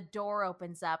 And then the door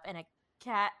opens up and a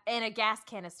gas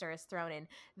canister is thrown in.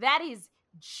 That is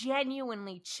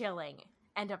genuinely chilling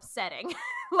and upsetting.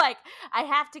 Like, I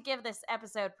have to give this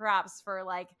episode props for,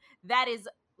 that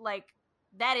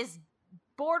is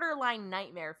borderline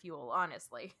nightmare fuel,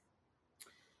 honestly.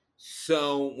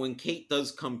 So when Kate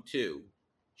does come to,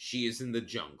 she is in the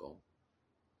jungle.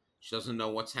 She doesn't know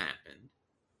what's happened.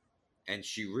 And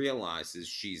she realizes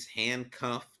she's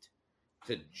handcuffed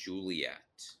to Juliet.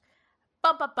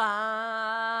 Bum, bum,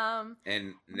 bum.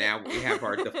 And now we have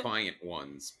our Defiant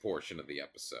Ones portion of the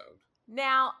episode.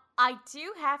 Now, I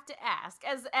do have to ask,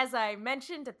 as I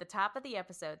mentioned at the top of the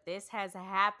episode, this has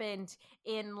happened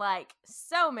in,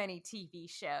 so many TV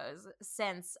shows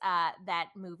since that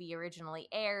movie originally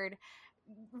aired.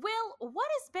 Will, what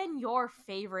has been your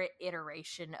favorite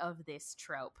iteration of this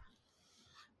trope?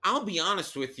 I'll be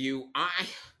honest with you, I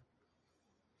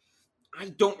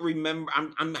don't remember.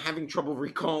 I'm having trouble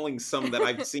recalling some that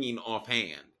I've seen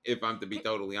offhand, if I'm to be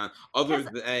totally honest. Other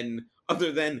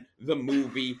than the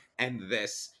movie and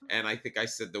this, and I think I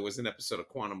said there was an episode of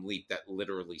Quantum Leap that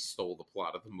literally stole the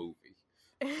plot of the movie.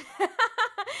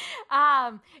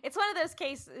 It's one of those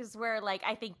cases where,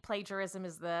 I think plagiarism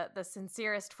is the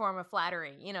sincerest form of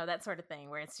flattery, that sort of thing,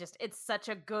 where it's such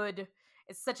a good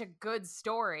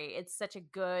story, it's such a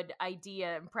good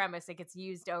idea and premise, it gets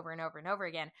used over and over and over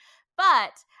again.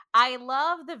 But I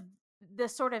love the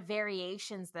sort of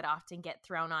variations that often get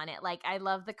thrown on it. I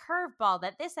love the curveball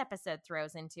that this episode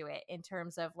throws into it in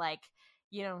terms of what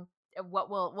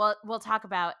we'll talk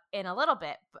about in a little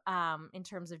bit in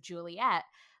terms of Juliet.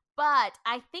 But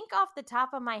I think off the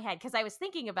top of my head, because I was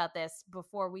thinking about this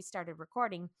before we started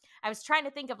recording, I was trying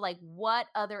to think of what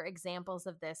other examples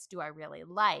of this do I really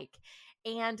like.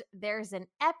 And there's an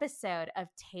episode of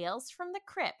Tales from the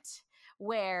Crypt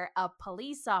where a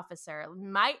police officer,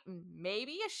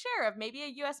 maybe a sheriff, maybe a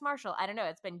U.S. Marshal, I don't know,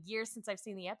 it's been years since I've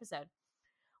seen the episode,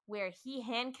 where he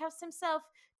handcuffs himself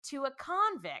to a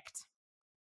convict,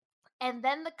 and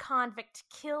then the convict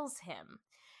kills him.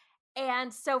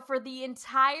 And so for the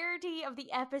entirety of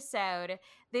the episode,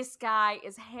 this guy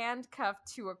is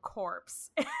handcuffed to a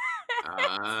corpse.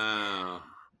 Oh.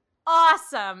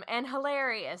 Awesome and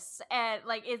hilarious, and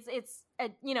it's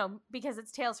because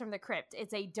it's Tales from the Crypt,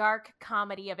 it's a dark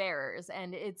comedy of errors,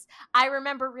 and I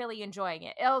remember really enjoying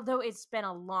it, although it's been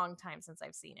a long time since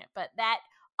I've seen it. But that,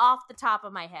 off the top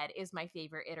of my head, is my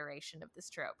favorite iteration of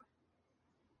this trope.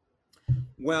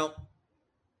 Well,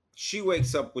 she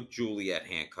wakes up with Juliet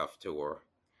handcuffed to her,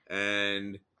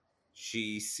 and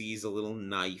she sees a little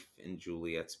knife in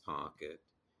Juliet's pocket.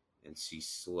 And she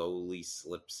slowly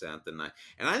slips out the knife.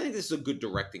 And I think this is a good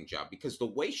directing job, because the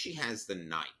way she has the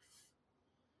knife,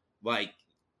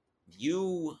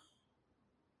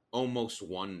 almost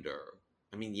wonder.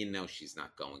 I mean, she's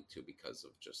not going to because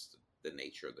of just the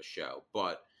nature of the show,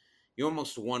 but you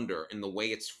almost wonder in the way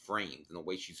it's framed, in the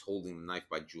way she's holding the knife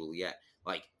by Juliet,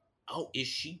 like, oh, is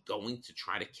she going to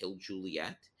try to kill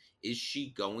Juliet? Is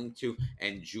she going to?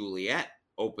 And Juliet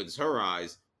opens her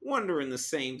eyes, wondering the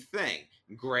same thing,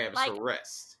 grabs Like, her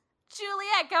wrist.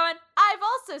 Juliet going, I've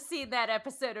also seen that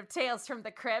episode of Tales from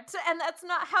the Crypt, and that's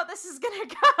not how this is gonna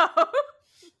go.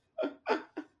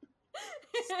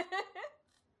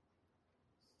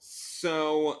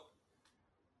 So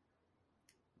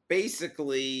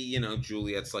basically,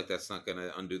 Juliet's like, that's not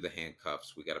gonna undo the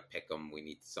handcuffs. We gotta pick them. We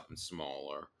need something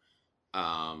smaller.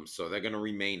 So they're gonna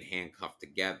remain handcuffed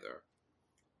together.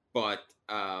 But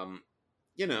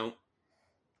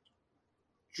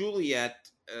Juliet,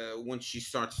 when she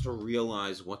starts to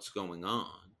realize what's going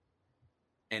on,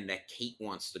 and that Kate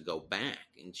wants to go back,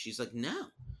 and she's like,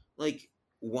 no, like,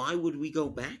 why would we go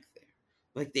back there?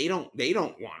 Like, they don't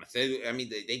want us. I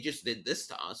mean, they just did this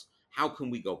to us. How can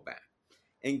we go back?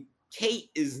 And Kate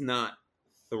is not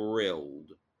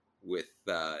thrilled with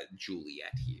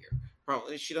Juliet here.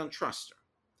 Probably she don't trust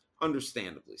her.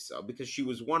 Understandably so, because she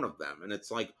was one of them. And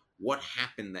it's like, what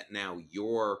happened that now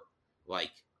you're,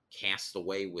 like, cast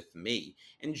away with me?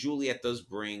 And Juliet does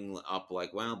bring up,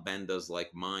 like, well, Ben does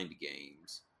like mind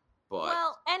games. But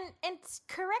well, and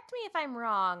correct me if I'm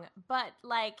wrong, but,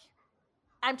 like,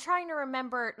 I'm trying to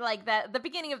remember, like, that the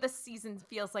beginning of this season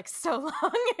feels like so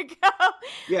long ago.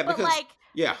 Yeah, but, because, like,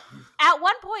 yeah. At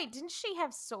one point, didn't she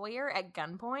have Sawyer at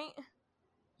gunpoint?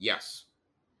 Yes.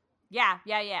 Yeah.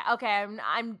 Okay,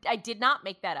 I did not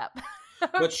make that up.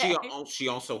 But Okay. she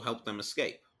also helped them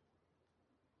escape.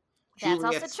 That's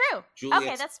also true.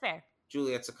 Okay, that's fair.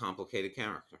 Juliet's a complicated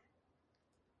character.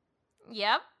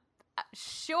 Yep.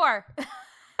 Sure.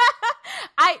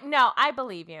 I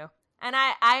believe you. And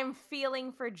I'm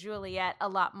feeling for Juliet a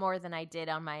lot more than I did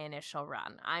on my initial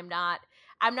run. I'm not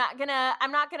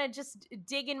gonna just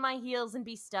dig in my heels and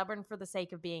be stubborn for the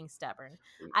sake of being stubborn.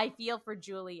 I feel for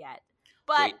Juliet.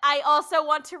 But Wait. I also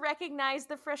want to recognize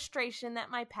the frustration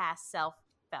that my past self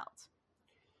felt.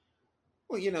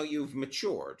 Well, you've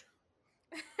matured.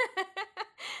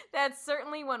 That's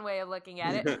certainly one way of looking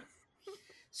at it.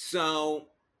 So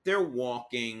they're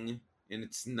walking, and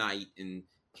it's night, and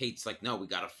Kate's like, no, we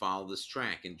gotta follow this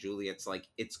track. And Juliet's like,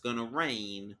 it's gonna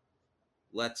rain.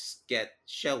 Let's get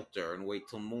shelter and wait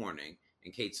till morning.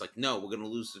 And Kate's like, no, we're gonna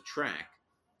lose the track.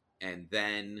 And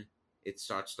then it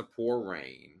starts to pour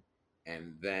rain.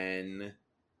 And then,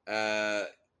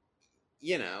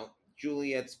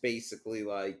 Juliet's basically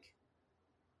like,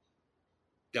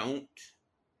 don't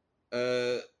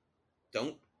go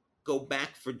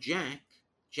back for Jack.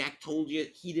 Jack told you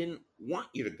he didn't want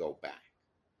you to go back.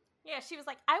 Yeah, she was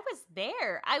like, I was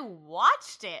there. I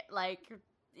watched it. Like,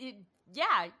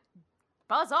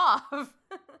 buzz off.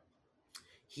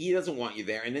 He doesn't want you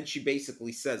there. And then she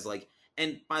basically says, like,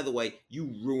 and by the way,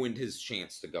 you ruined his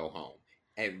chance to go home.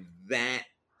 And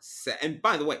and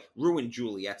by the way, ruined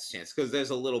Juliet's chance, because there's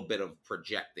a little bit of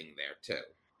projecting there, too.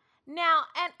 Now,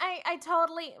 and I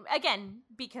totally, again,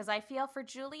 because I feel for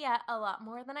Juliet a lot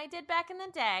more than I did back in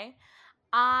the day,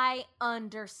 I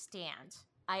understand.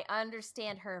 I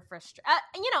understand her frustration.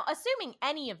 Assuming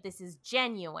any of this is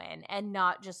genuine and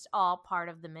not just all part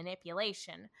of the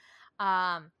manipulation.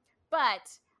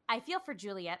 But I feel for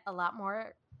Juliet a lot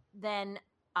more than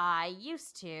I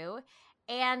used to.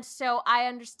 And so I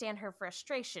understand her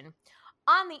frustration.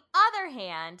 On the other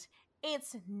hand,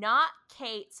 it's not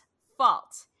Kate's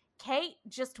fault. Kate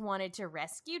just wanted to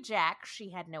rescue Jack. She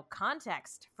had no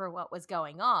context for what was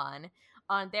going on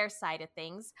their side of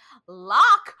things.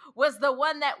 Locke was the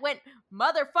one that went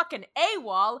motherfucking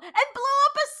AWOL and blew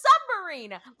up a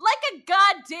submarine like a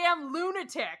goddamn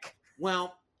lunatic.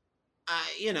 Well,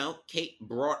 Kate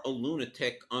brought a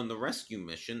lunatic on the rescue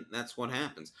mission. That's what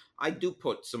happens. I do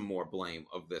put some more blame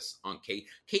of this on Kate.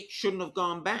 Kate shouldn't have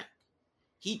gone back.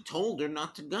 He told her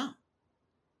not to go.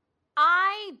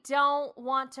 I don't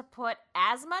want to put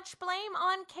as much blame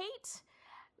on Kate.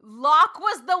 Locke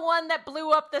was the one that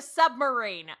blew up the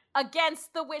submarine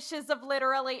against the wishes of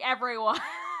literally everyone.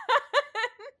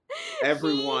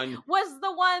 Everyone. He was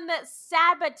the one that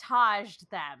sabotaged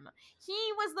them. He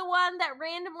was the one that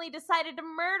randomly decided to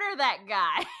murder that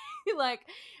guy. Like,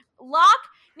 Locke.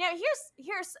 Now,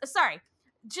 here's sorry.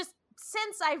 Just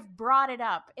since I've brought it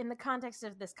up in the context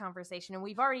of this conversation, and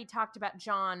we've already talked about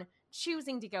John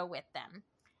choosing to go with them.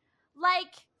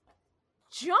 Like,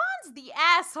 John's the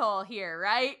asshole here,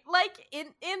 right? Like, in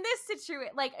this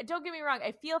situation, like, don't get me wrong,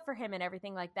 I feel for him and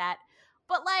everything like that,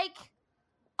 but, like,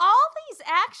 all these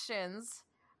actions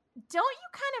don't you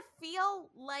kind of feel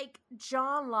like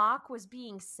John Locke was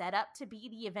being set up to be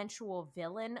the eventual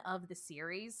villain of the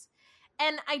series?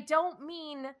 And I don't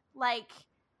mean like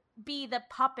be the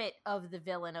puppet of the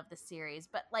villain of the series,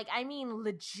 but like I mean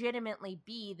legitimately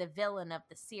be the villain of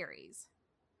the series.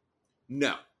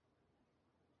 No.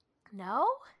 No?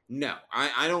 No.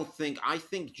 I don't think I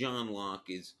think John Locke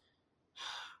is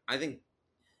I think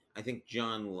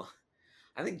John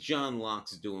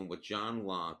Locke's doing what John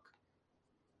Locke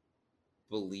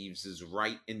believes is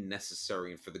right and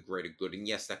necessary and for the greater good. And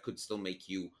yes, that could still make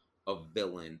you a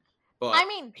villain. But I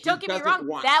mean, don't get me wrong,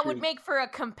 that would make for a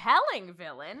compelling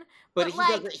villain. But But he like,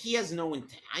 doesn't. He has no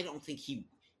intent. I don't think he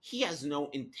has no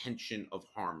intention of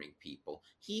harming people.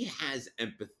 He has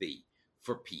empathy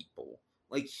for people.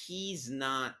 Like he's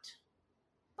not.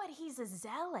 but he's a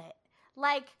zealot.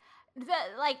 Like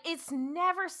it's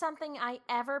never something I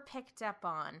ever picked up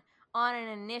on an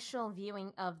initial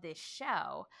viewing of this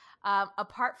show.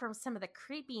 Apart from some of the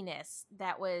creepiness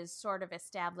that was sort of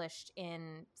established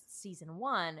in season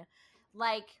 1,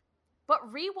 like.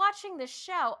 But rewatching the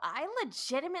show, I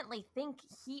legitimately think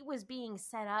he was being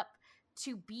set up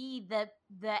to be the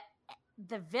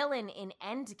villain in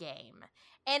Endgame.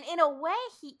 And in a way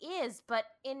he is, but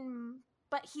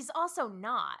he's also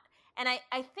not. And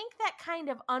I think that kind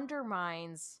of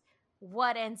undermines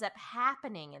what ends up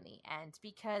happening in the end,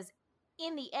 because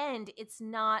in the end it's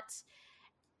not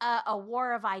a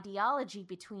war of ideology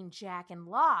between Jack and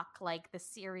Locke like the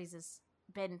series has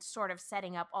been sort of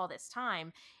setting up all this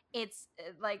time. It's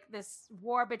like this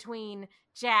war between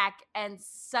Jack and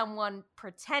someone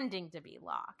pretending to be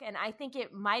Locke. And I think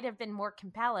it might have been more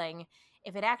compelling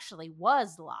if it actually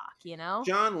was Locke, you know?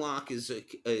 John Locke is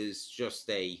just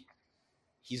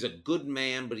he's a good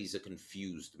man, but he's a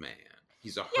confused man.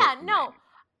 He's a hurt man.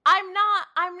 I'm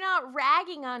not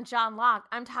ragging on John Locke.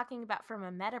 I'm talking about from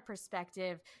a meta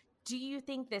perspective. Do you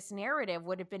think this narrative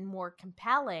would have been more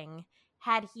compelling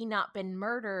had he not been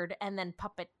murdered and then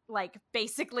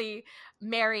basically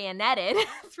marionetted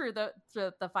through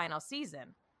the final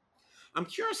season? I'm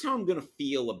curious how I'm going to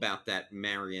feel about that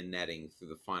marionetting through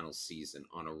the final season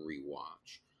on a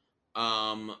rewatch.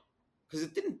 Because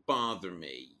it didn't bother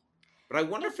me. But I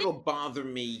wonder if it'll bother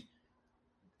me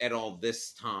at all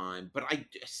this time. But I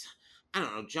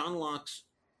don't know. John Locke's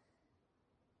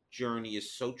journey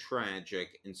is so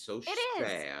tragic and so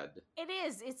sad. It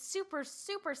is. It's super,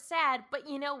 super sad. But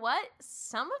you know what?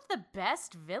 Some of the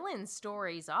best villain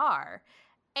stories are.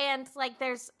 And like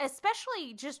there's,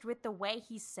 especially just with the way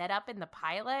he's set up in the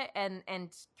pilot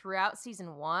and throughout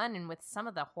season 1 and with some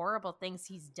of the horrible things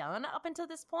he's done up until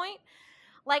this point,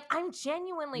 like I'm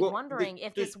genuinely wondering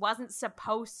if he wasn't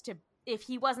supposed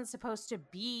to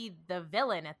be the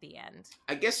villain at the end.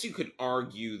 I guess you could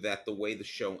argue that the way the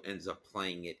show ends up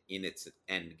playing it in its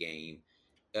end game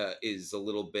is a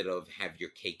little bit of have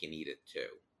your cake and eat it too.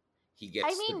 He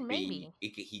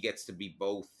gets to be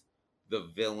both the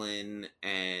villain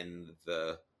and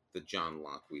the John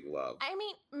Locke we love. I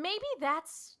mean, maybe that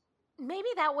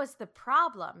was the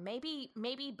problem. Maybe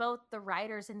both the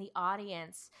writers and the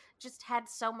audience just had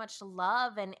so much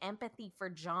love and empathy for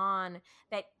John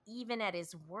that even at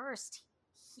his worst,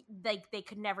 they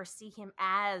could never see him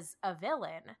as a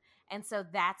villain. And so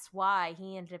that's why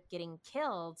he ended up getting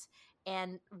killed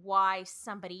and why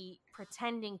somebody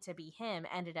pretending to be him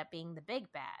ended up being the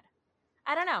big bad.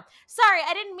 I don't know. Sorry,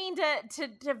 I didn't mean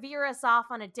to veer us off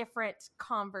on a different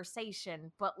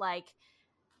conversation, but like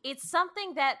it's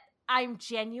something that I'm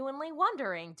genuinely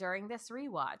wondering during this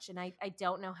rewatch, and I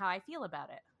don't know how I feel about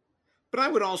it. But I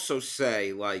would also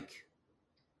say, like,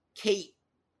 Kate,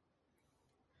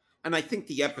 and I think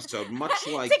the episode, much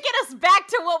like... to get us back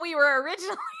to what we were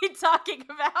originally talking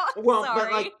about. Well,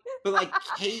 sorry. but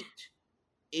Kate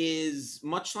is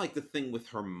much like the thing with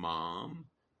her mom,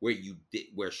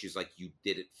 where she's like, you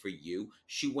did it for you.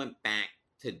 She went back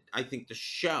to, I think the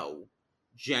show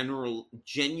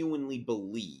genuinely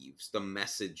believes the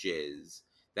message is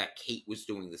that Kate was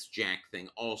doing this Jack thing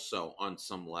also on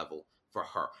some level for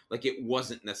her. Like, it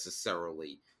wasn't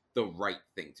necessarily the right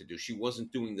thing to do. She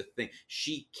wasn't doing the thing.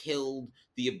 She killed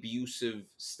the abusive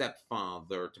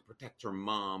stepfather to protect her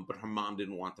mom, but her mom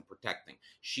didn't want the protecting.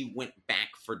 She went back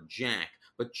for Jack,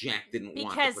 but Jack didn't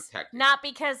want the protecting. Not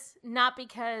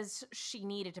because she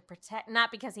needed to protect,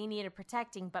 not because he needed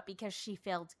protecting, but because she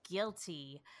felt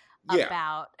guilty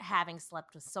about having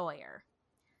slept with Sawyer.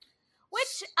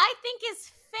 Which I think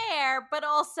is fair, but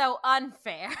also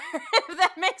unfair, if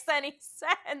that makes any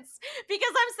sense.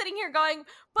 Because I'm sitting here going,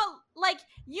 but, like,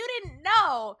 you didn't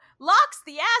know. Locke's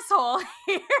the asshole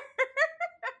here.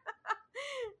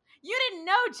 You didn't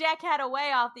know Jack had a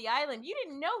way off the island. You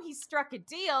didn't know he struck a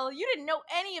deal. You didn't know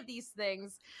any of these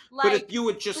things. But if you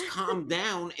had just calmed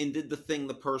down and did the thing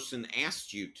the person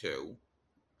asked you to,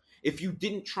 if you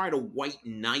didn't try to white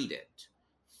knight it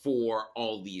for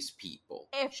all these people.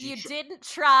 If you didn't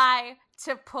try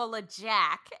to pull a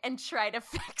Jack and try to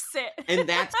fix it. And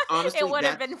that's honestly, it would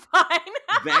have been fine.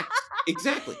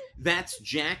 That's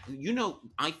Jack.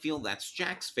 I feel that's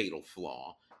Jack's fatal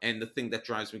flaw and the thing that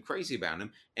drives me crazy about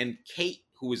him. And Kate,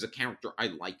 who is a character I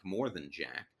like more than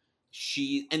Jack,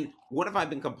 and what have I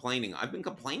been complaining? I've been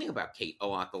complaining about Kate a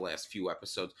lot the last few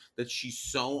episodes, that she's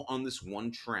so on this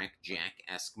one-track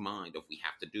Jack-esque mind of we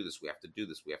have to do this, we have to do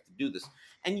this, we have to do this.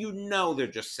 And they're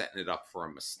just setting it up for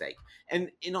a mistake.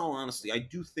 And in all honesty, I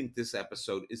do think this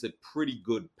episode is a pretty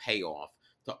good payoff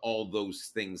to all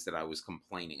those things that I was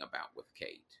complaining about with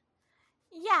Kate.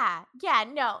 Yeah,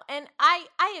 no, and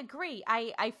I agree.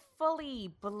 I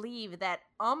fully believe that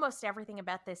almost everything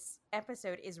about this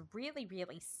episode is really,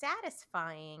 really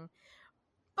satisfying.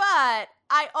 But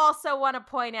I also want to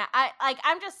point out,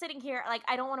 I'm just sitting here,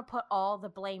 I don't want to put all the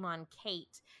blame on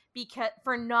Kate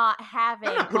for not having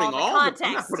all the context.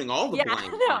 I'm not putting all the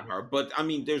blame on her, but I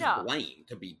mean, there's blame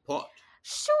to be put.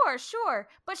 Sure,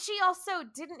 but she also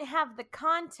didn't have the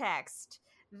context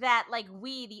that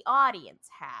we the audience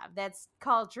have. That's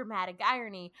called dramatic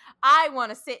irony. I want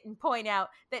to sit and point out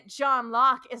that John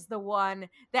Locke is the one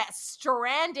that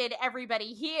stranded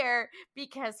everybody here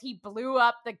because he blew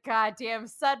up the goddamn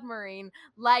submarine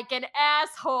like an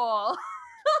asshole.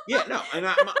 Yeah, no,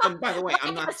 and by the way,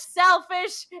 I'm not a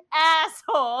selfish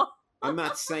asshole. I'm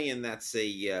not saying that's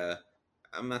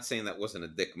I'm not saying that wasn't a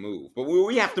dick move, but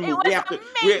we have to move. It was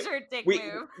a major dick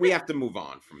move. We have to move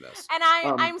on from this. And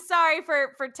I'm sorry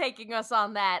for taking us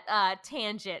on that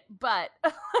tangent, but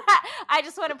I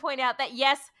just want to point out that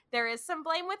yes, there is some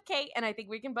blame with Kate, and I think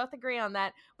we can both agree on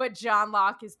that. But John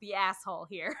Locke is the asshole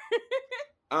here.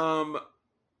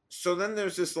 So then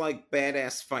there's this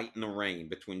badass fight in the rain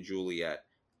between Juliet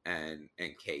and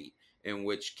Kate, in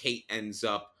which Kate ends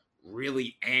up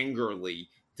really angrily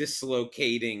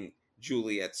dislocating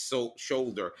Juliet's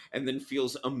shoulder and then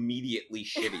feels immediately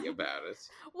shitty about it.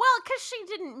 Well, because she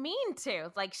didn't mean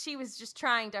to. She was just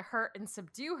trying to hurt and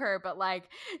subdue her, but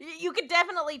you could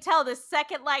definitely tell the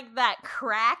second that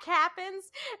crack happens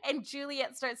and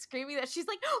Juliet starts screaming that she's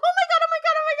like, oh my god,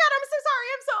 I'm so sorry,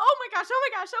 oh my gosh,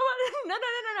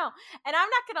 no. And I'm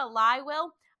not gonna lie,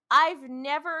 Will, I've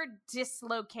never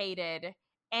dislocated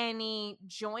any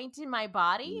joint in my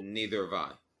body. Neither have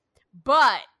I.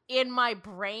 But in my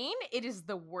brain, it is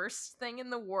the worst thing in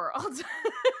the world.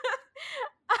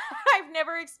 I've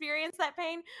never experienced that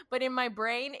pain, but in my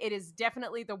brain, it is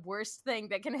definitely the worst thing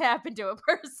that can happen to a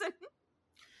person.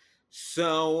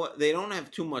 So they don't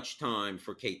have too much time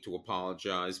for Kate to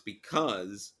apologize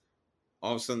because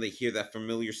all of a sudden they hear that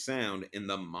familiar sound and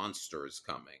the monster is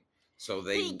coming. So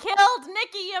he killed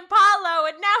Nikki and Paulo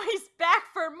and now he's back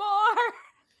for more.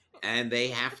 And they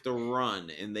have to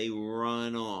run, and they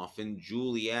run off, and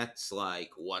Juliet's like,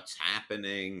 what's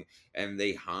happening? And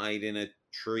they hide in a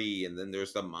tree, and then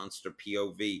there's the monster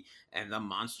POV, and the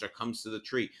monster comes to the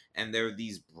tree, and there are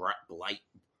these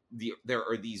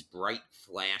bright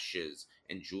flashes,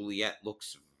 and Juliet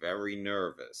looks very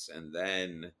nervous, and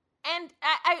then... And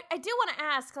I do want to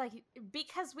ask,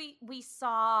 because we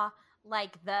saw,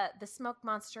 the smoke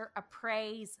monster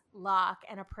appraise Locke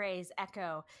and appraise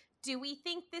Echo. Do we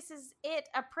think this is it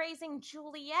appraising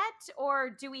Juliet,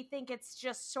 or do we think it's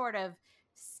just sort of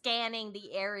scanning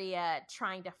the area,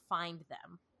 trying to find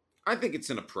them? I think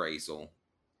it's an appraisal.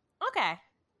 Okay.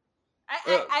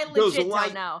 I legit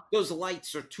don't know. Those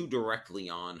lights are too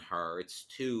directly on her. It's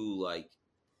too,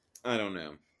 I don't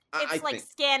know. It's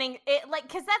scanning it,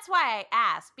 because that's why I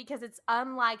asked, because it's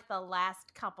unlike the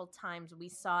last couple times we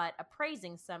saw it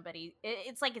appraising somebody.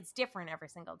 It's it's different every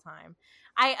single time.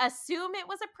 I assume it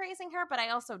was appraising her, but I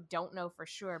also don't know for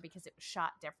sure because it was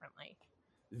shot differently.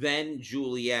 Then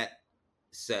Juliet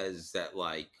says that,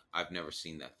 I've never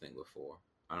seen that thing before.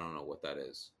 I don't know what that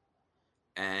is.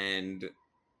 And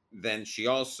then she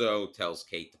also tells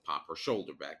Kate to pop her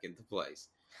shoulder back into place,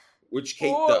 which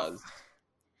Kate does.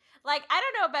 I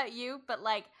don't know about you, but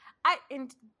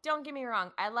and don't get me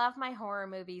wrong, I love my horror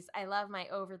movies. I love my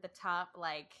over the top,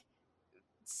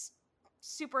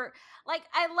 super,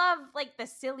 I love the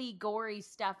silly, gory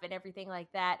stuff and everything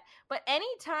like that. But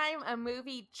anytime a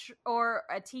movie or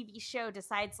a TV show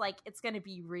decides it's going to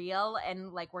be real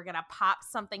and we're going to pop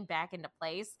something back into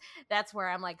place, that's where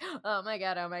I'm oh my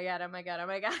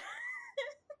god.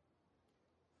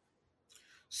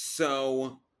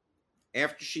 So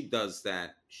after she does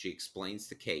that, she explains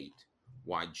to Kate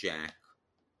why Jack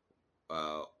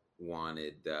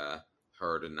wanted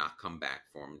her to not come back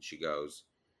for him. And she goes,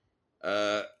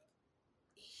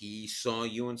 he saw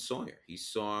you and Sawyer. He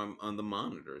saw him on the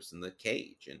monitors in the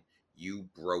cage, and you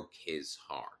broke his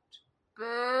heart. Boo!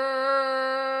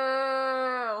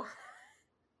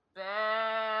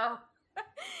 Boo!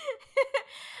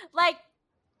 Like,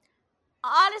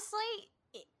 honestly,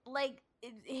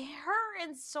 her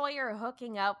and Sawyer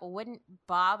hooking up wouldn't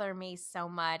bother me so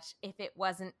much if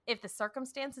the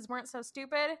circumstances weren't so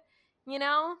stupid, you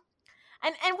know?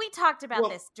 And we talked about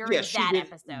this during that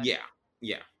episode.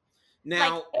 Yeah.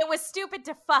 Now, like, it was stupid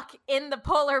to fuck in the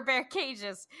polar bear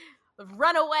cages,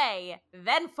 run away,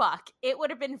 then fuck. It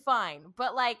would have been fine.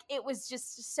 But, like, it was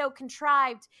just so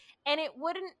contrived. And it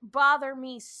wouldn't bother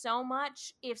me so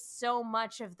much if so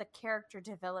much of the character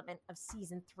development of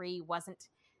season 3 wasn't,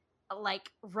 like,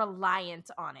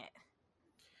 reliant on it.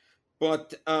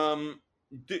 But, do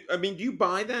you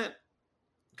buy that?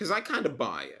 Because I kind of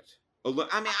buy it.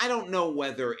 I mean, I don't know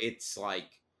whether it's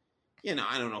like,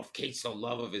 I don't know if Kate's the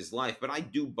love of his life, but I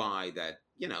do buy that,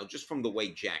 just from the way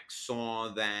Jack saw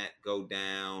that go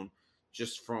down,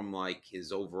 just from, like,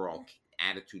 his overall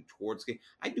attitude towards Kate.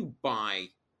 I do buy,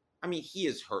 he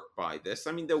is hurt by this.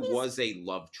 There was a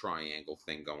love triangle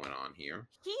thing going on here.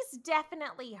 He's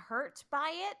definitely hurt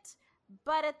by it,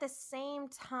 but at the same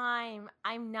time,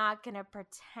 I'm not going to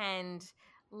pretend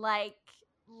like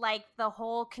the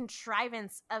whole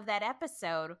contrivance of that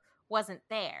episode wasn't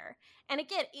there. And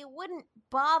again, it wouldn't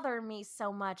bother me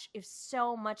so much if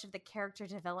so much of the character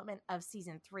development of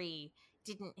season 3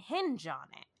 didn't hinge on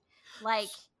it. Like,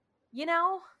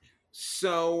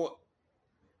 So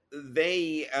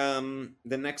they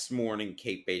the next morning,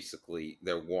 Kate, basically,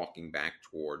 they're walking back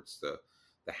towards the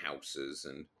houses,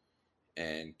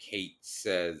 and Kate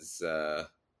says,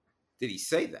 did he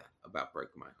say that about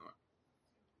breaking my heart?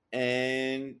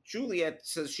 And Juliet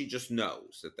says she just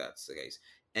knows that that's the case.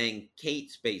 And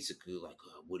Kate's basically like,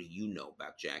 oh, what do you know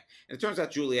about Jack? And it turns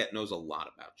out Juliet knows a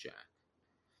lot about Jack.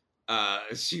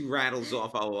 She rattles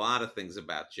off a lot of things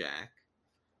about Jack.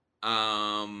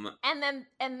 And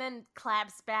then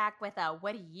claps back with a,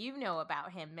 what do you know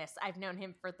about him, miss? I've known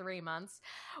him for 3 months.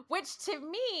 Which to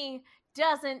me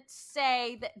doesn't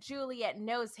say that Juliet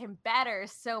knows him better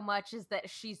so much as that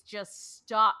she's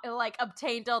just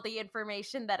obtained all the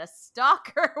information that a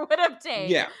stalker would obtain.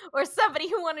 Yeah. Or somebody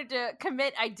who wanted to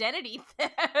commit identity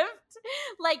theft.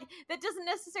 Like, that doesn't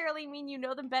necessarily mean you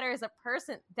know them better as a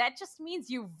person. That just means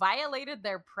you violated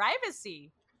their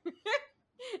privacy.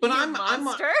 But I'm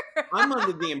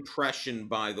under the impression,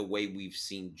 by the way we've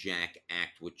seen Jack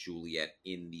act with Juliet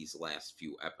in these last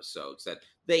few episodes, that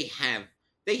they have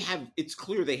it's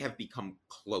clear they have become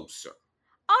closer.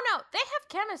 Oh no, they have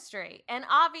chemistry. And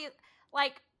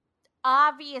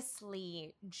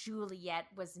obviously Juliet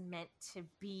was meant to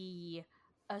be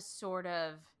a sort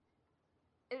of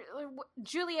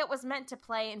Juliet was meant to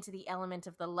play into the element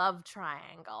of the love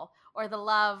triangle, or the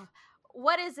love,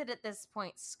 what is it at this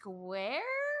point? Square?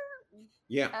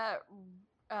 Yeah.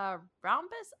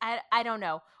 Rhombus? I don't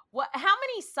know. How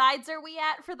many sides are we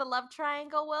at for the love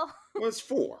triangle, Will? Well, it's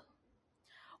 4.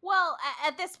 Well,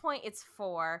 at this point it's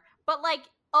 4. But, like,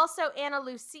 also Ana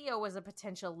Lucia was a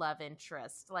potential love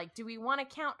interest. Like, do we want to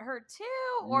count her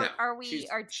too? Or no, are we...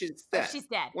 she's dead. She's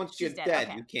dead. Once she's you're dead,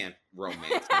 okay. You can't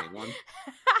romance anyone.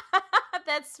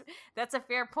 That's a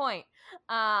fair point.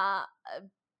 But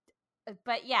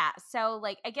yeah, so,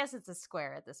 like, I guess it's a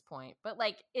square at this point, but,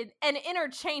 like, an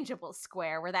interchangeable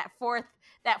square where that fourth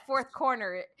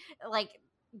corner, like,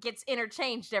 gets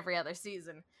interchanged every other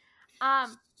season.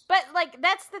 But, like,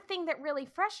 that's the thing that really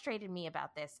frustrated me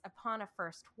about this upon a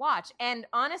first watch, and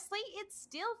honestly, it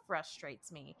still frustrates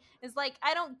me. Is like,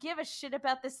 I don't give a shit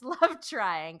about this love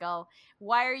triangle.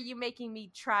 Why are you making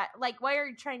me why are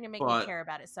you trying to make me care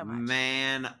about it so much?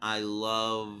 Man, I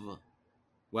love...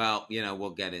 Well, we'll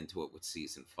get into it with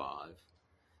season 5.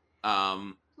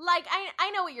 Like,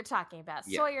 I know what you're talking about.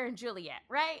 Yeah. Sawyer and Juliet,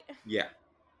 right? Yeah.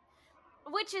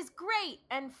 Which is great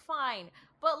and fine.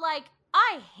 But, like,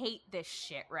 I hate this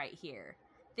shit right here.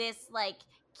 This, like,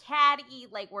 catty,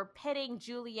 like, we're pitting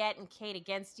Juliet and Kate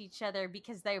against each other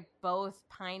because they're both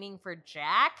pining for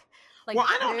Jack. Like, well,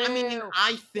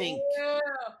 I think... Ew.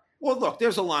 Well, look,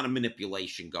 there's a lot of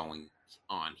manipulation going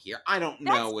on here. I don't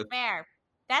know if...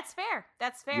 That's fair.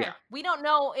 That's fair. Yeah. We don't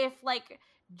know if, like,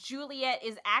 Juliet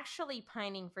is actually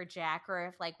pining for Jack, or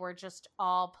if, like, we're just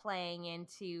all playing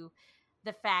into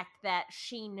the fact that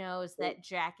she knows that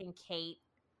Jack and Kate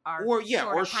are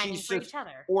pining for each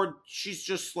other. Or she's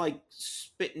just, like,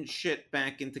 spitting shit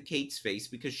back into Kate's face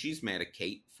because she's mad at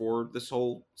Kate for this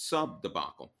whole sub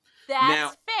debacle.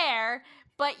 That's fair.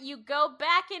 but you go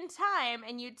back in time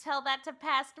and you tell that to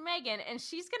past Megan, and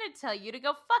she's gonna tell you to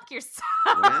go fuck yourself.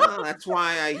 Well, that's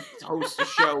why I host a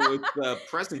show with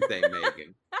present day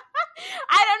Megan.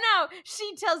 I don't know.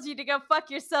 She tells you to go fuck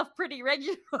yourself pretty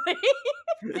regularly.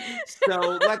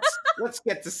 So let's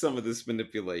get to some of this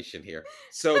manipulation here.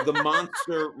 So the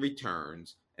monster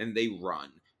returns, and they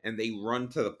run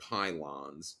to the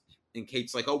pylons. And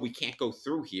Kate's like, "Oh, we can't go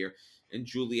through here." And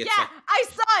Juliet's like, I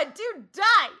saw a dude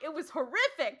die. It was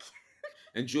horrific.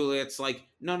 And Juliet's like,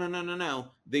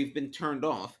 no. They've been turned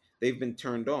off.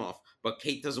 But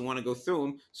Kate doesn't want to go through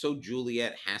them, so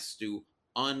Juliet has to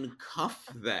uncuff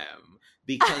them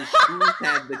because she's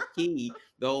had the key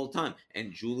the whole time.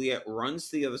 And Juliet runs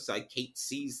to the other side. Kate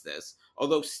sees this,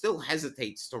 although still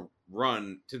hesitates to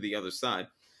run to the other side.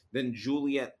 Then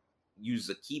Juliet uses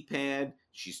a keypad.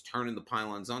 She's turning the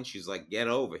pylons on. She's like, "Get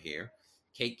over here."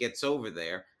 Kate gets over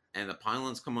there, and the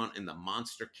pylons come on, and the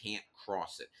monster can't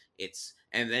cross it.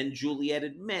 And then Juliet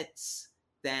admits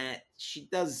that she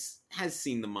has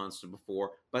seen the monster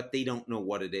before, but they don't know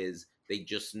what it is. They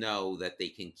just know that they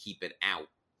can keep it out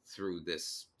through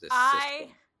this I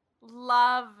system.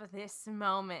 love this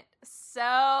moment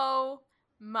so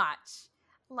much.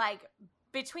 Like,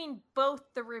 between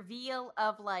both the reveal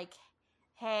of, like,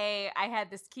 hey, I had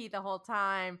this key the whole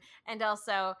time, and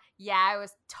also, yeah, I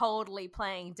was totally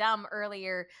playing dumb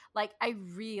earlier. Like, I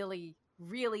really,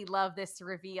 really love this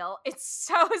reveal. It's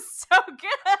so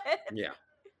good. Yeah.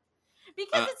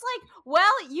 Because it's like,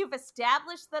 well, you've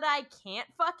established that I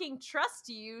can't fucking trust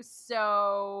you,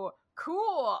 so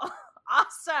cool.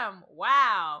 Awesome.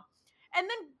 Wow. And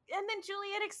then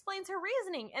Juliet explains her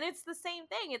reasoning, and it's the same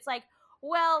thing. It's like,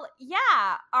 well,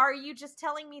 yeah, are you just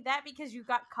telling me that because you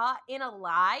got caught in a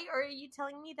lie, or are you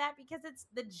telling me that because it's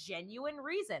the genuine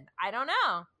reason? I don't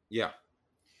know. Yeah.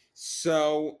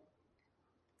 So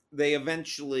they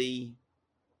eventually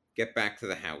get back to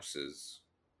the houses.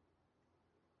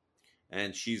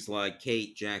 And she's like,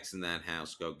 "Kate, Jack's in that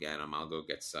house. Go get him. I'll go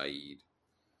get Saeed."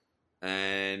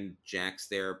 And Jack's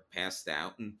there, passed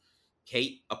out. And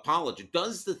Kate apologizes.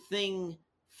 Does the thing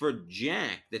for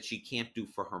Jack that she can't do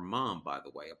for her mom, by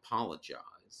the way.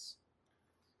 Apologize.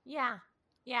 Yeah.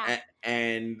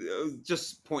 And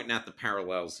just pointing out the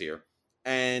parallels here.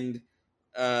 And,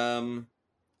 but,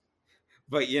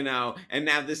 and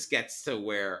now this gets to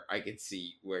where I can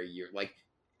see where you're like,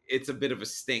 it's a bit of a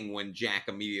sting when Jack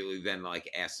immediately then like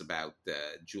asks about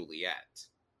Juliet.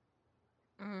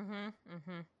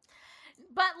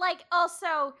 But like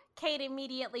also Kate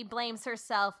immediately blames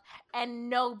herself and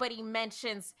nobody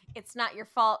mentions it's not your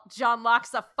fault. John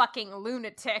Locke's a fucking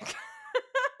lunatic.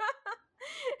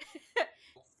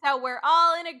 So we're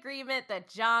all in agreement that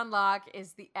John Locke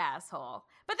is the asshole.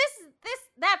 But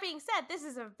that being said, this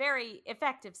is a very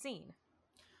effective scene.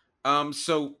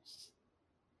 So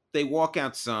they walk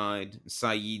outside.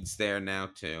 Saeed's there now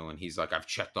too, and he's like, "I've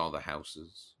checked all the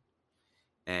houses."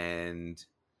 And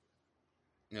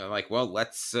like, well,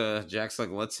 Jack's like,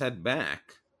 "Let's head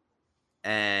back."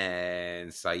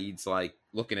 And Saeed's like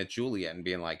looking at Juliet and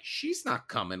being like, "She's not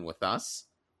coming with us."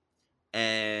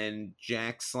 And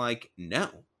Jack's like,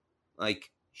 "No,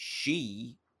 like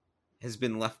she has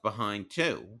been left behind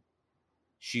too.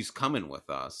 She's coming with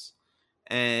us."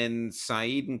 And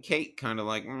Saeed and Kate kind of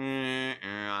like,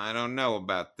 I don't know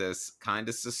about this. Kind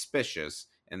of suspicious.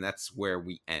 And that's where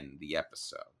we end the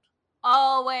episode.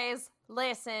 Always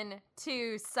listen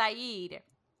to Saeed.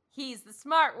 He's the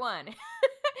smart one.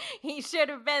 He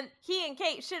and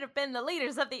Kate should have been the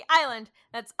leaders of the island.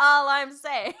 That's all I'm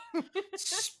saying.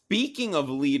 Speaking of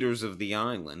leaders of the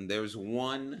island, there's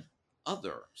one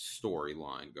other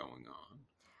storyline going on.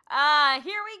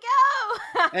 Here we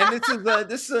go. And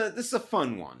this is a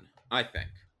fun one, I think.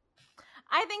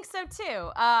 I think so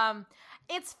too.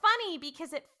 It's funny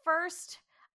because at first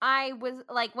I was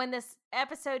like, when this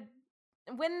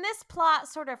plot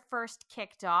sort of first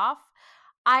kicked off,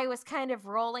 I was kind of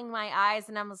rolling my eyes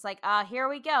and I was like, here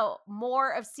we go.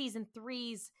 More of season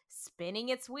 3's spinning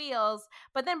its wheels.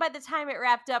 But then by the time it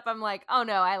wrapped up, I'm like, oh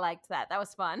no, I liked that. That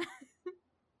was fun.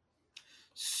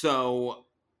 So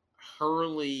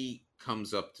Hurley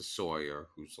comes up to Sawyer,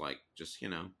 who's like just,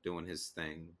 doing his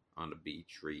thing on the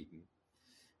beach reading.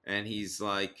 And he's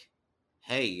like,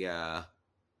 "Hey,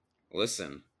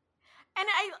 listen." And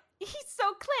he's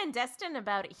so clandestine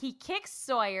about it. He kicks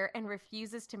Sawyer and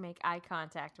refuses to make eye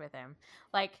contact with him.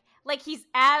 Like he's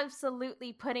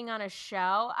absolutely putting on a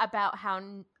show about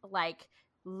how like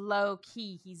low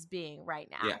key he's being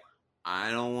right now. Yeah. "I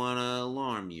don't want to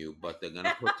alarm you, but they're going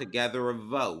to put together a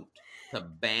vote to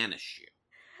banish you.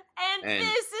 And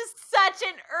this is such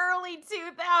an early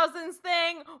 2000s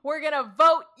thing. We're going to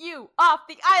vote you off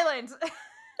the island."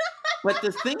 But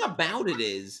the thing about it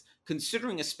is,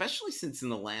 considering, especially since in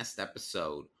the last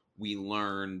episode we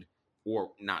learned,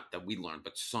 or not that we learned,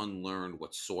 but Sun learned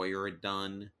what Sawyer had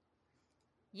done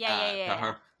to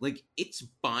her. Like, it's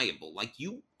viable. Like,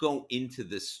 you go into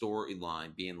this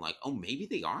storyline being like, oh, maybe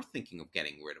they are thinking of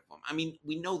getting rid of him. I mean,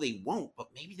 we know they won't, but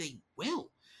maybe they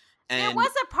will. And there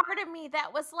was a part of me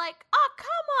that was like, oh,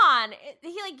 come on.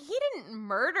 He didn't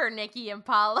murder Nikki and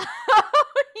Paolo.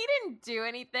 He didn't do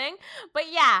anything.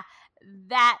 But yeah,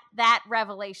 that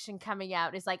revelation coming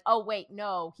out is like, oh wait,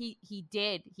 no, he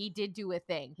did do a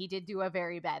thing. He did do a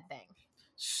very bad thing.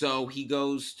 So he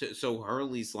goes to, so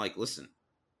Hurley's like, listen,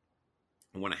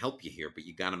 I want to help you here, but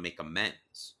you got to make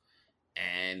amends.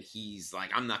 And he's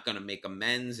like, I'm not going to make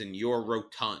amends, and you're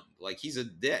rotund. Like, he's a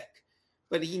dick.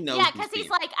 But he knows. Yeah, because he's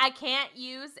like, I can't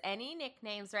use any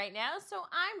nicknames right now, so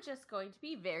I'm just going to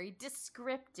be very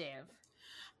descriptive.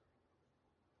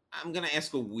 I'm going to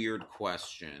ask a weird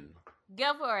question.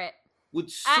 Go for it.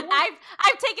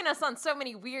 I've taken us on so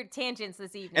many weird tangents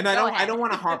this evening. And I don't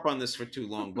want to harp on this for too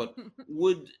long, but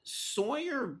would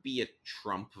Sawyer be a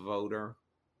Trump voter?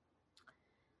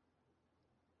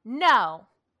 No.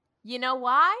 You know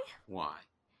why? Why?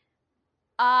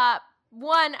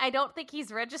 One, I don't think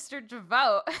he's registered to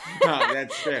vote. No,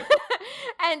 that's fair.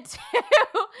 And two,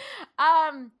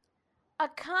 a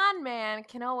con man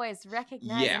can always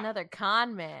recognize another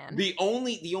con man. The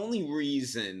only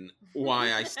reason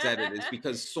why I said it is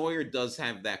because Sawyer does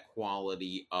have that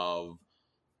quality of,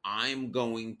 I'm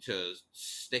going to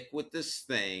stick with this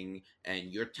thing,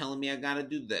 and you're telling me I gotta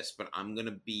do this, but I'm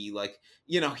gonna be like,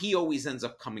 he always ends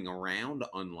up coming around,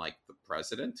 unlike the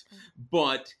president.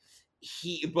 But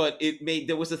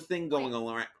there was a thing going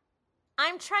around.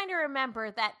 I'm trying to remember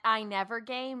that I Never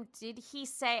game. Did he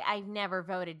say I never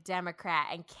voted Democrat,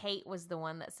 and Kate was the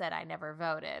one that said I never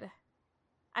voted?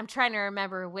 I'm trying to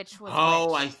remember which was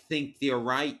which. I think you're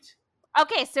right.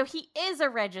 Okay, so he is a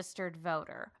registered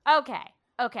voter. Okay.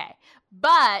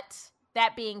 But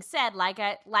that being said, like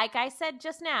I said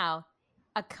just now,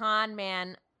 a con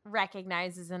man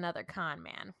recognizes another con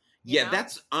man. You know?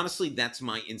 That's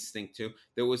my instinct too.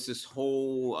 There was this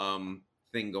whole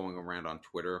thing going around on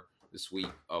Twitter this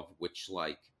week of which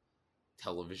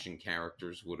television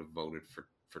characters would have voted for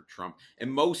Trump,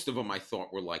 and most of them I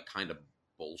thought were kind of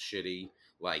bullshitty.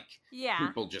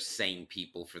 People just saying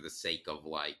people for the sake of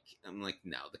I'm like,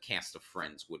 no, the cast of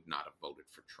Friends would not have voted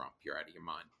for Trump. You're out of your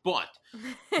mind.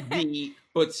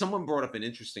 But someone brought up an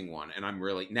interesting one, and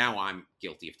I'm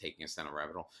guilty of taking us down a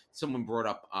rabbit hole. Someone brought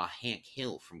up Hank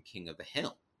Hill from King of the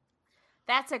Hill.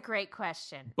 That's a great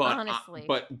question, but, honestly.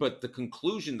 But the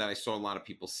conclusion that I saw a lot of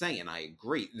people say, and I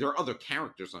agree, there are other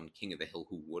characters on King of the Hill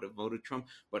who would have voted Trump,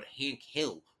 but Hank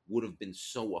Hill would have been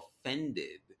so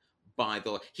offended by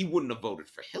he wouldn't have voted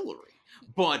for Hillary,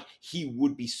 but he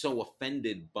would be so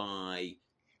offended by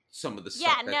some of the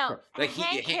stuff.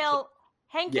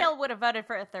 Hank Hill would have voted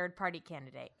for a third party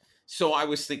candidate. So I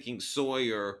was thinking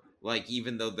Sawyer,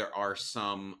 even though there are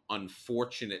some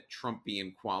unfortunate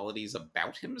Trumpian qualities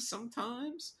about him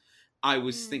sometimes, I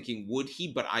was thinking, would he?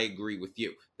 But I agree with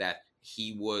you that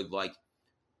he would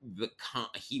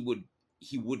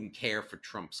he wouldn't care for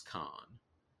Trump's con.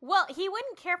 Well, he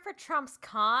wouldn't care for Trump's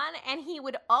con, and he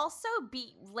would also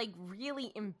be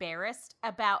really embarrassed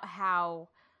about how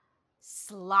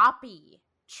sloppy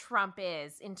Trump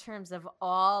is in terms of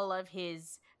all of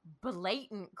his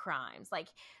blatant crimes.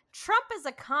 Trump is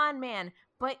a con man,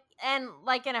 and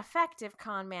an effective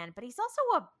con man, but he's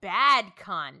also a bad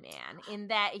con man in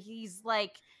that he's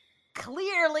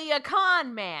clearly a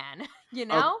con man,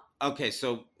 Okay,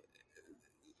 so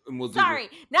sorry,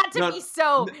 not to be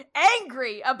so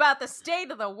angry about the state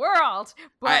of the world,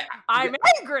 but I'm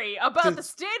angry about the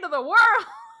state of the world.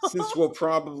 Since we'll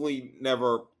probably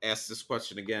never ask this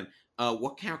question again,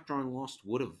 what character on Lost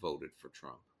would have voted for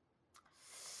Trump?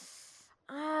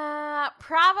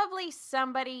 Probably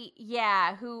somebody,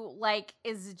 who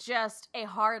is just a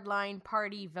hardline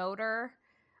party voter,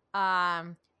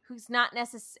 who's not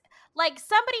necessarily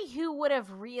somebody who would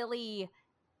have really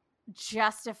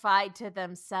justified to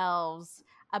themselves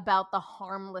about the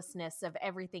harmlessness of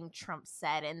everything Trump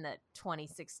said in the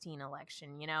 2016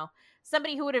 election,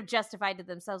 somebody who would have justified to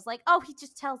themselves he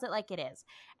just tells it like it is.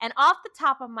 And off the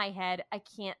top of my head, I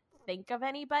can't think of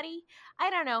anybody. I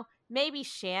don't know, maybe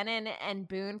Shannon and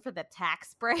Boone for the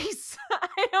tax brace.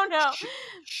 I don't know.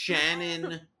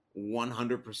 Shannon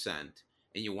 100%.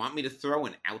 And you want me to throw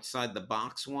an outside the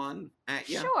box one at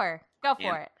you? Sure, go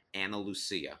for it. Ana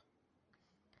Lucia.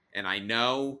 And I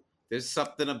know there's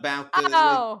something about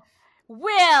the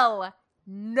Will.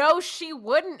 No, she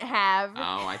wouldn't have.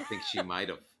 Oh, I think she might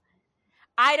have.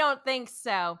 I don't think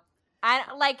so.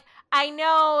 I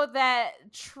know that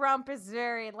Trump is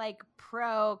very like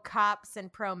pro cops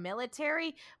and pro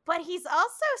military, but he's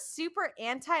also super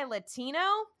anti-Latino,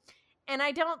 and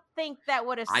I don't think that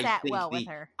would have sat well with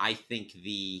her. I think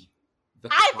the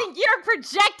I think you're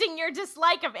projecting your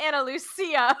dislike of Ana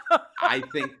Lucia. I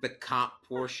think the cop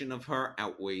portion of her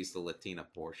outweighs the Latina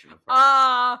portion of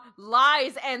her.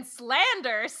 Lies and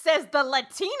slander, says the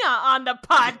Latina on the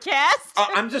podcast.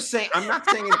 I'm just saying, I'm not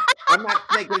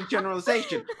making a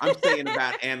generalization. I'm saying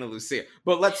about Ana Lucia.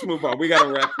 But let's move on. We got to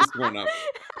wrap this one up.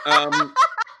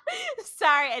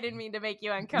 Sorry, I didn't mean to make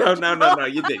you uncomfortable. No,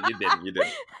 you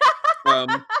didn't.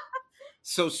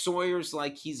 So Sawyer's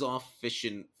like, he's off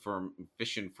fishing for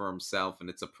himself, and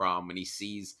it's a problem. And he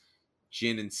sees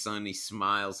Jin and Sun. He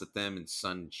smiles at them, and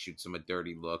Sun shoots him a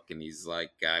dirty look, and he's like,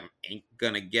 I ain't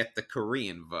gonna get the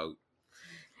Korean vote.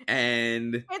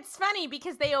 And it's funny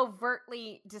because they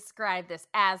overtly describe this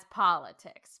as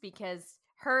politics, because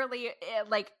Hurley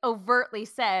like overtly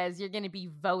says you're gonna be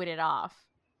voted off.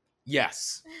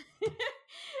 Yes.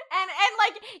 And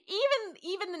like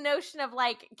even the notion of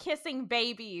like kissing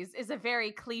babies is a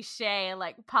very cliche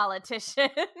like politician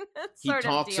sort he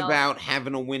talks of deal. About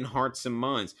having to win hearts and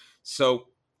minds. So,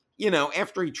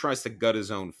 after he tries to gut his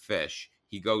own fish,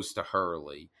 he goes to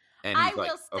Hurley and he's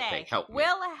like, okay, help me.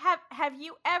 Will, have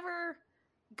you ever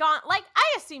gone, like,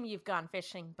 I assume you've gone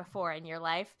fishing before in your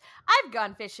life. I've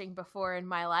gone fishing before in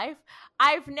my life.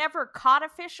 I've never caught a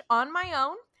fish on my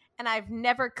own. And I've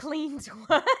never cleaned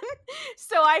one.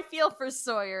 So I feel for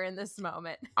Sawyer in this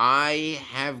moment. I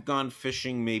have gone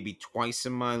fishing maybe twice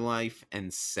in my life,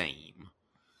 and same.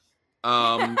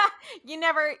 You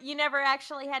never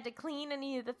actually had to clean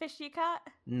any of the fish you caught?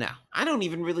 No. I don't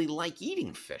even really like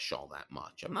eating fish all that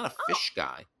much. I'm not a fish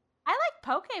guy. I like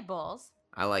poke bowls.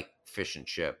 I like fish and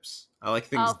chips. I like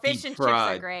things fish deep and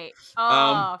fried. Chips are great.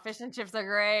 Fish and chips are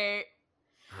great.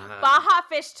 Baja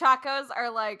fish tacos are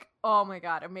like, oh my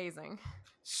god, amazing.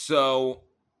 So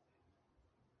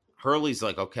Hurley's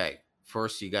like, okay,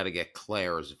 first you got to get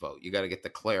Claire's vote. You got to get the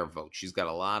Claire vote. She's got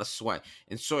a lot of sway.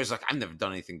 And Sawyer's like, I've never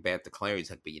done anything bad to Claire. He's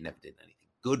like, but you never did anything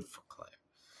good for Claire.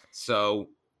 So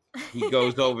he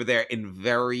goes over there and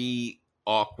very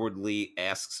awkwardly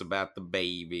asks about the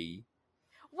baby.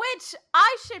 Which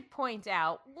I should point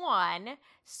out, one,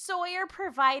 Sawyer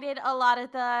provided a lot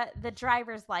of the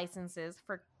driver's licenses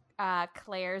for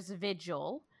Claire's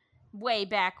vigil way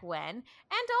back when. And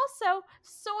also,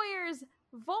 Sawyer's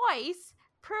voice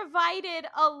provided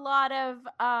a lot of,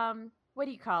 what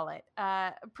do you call it?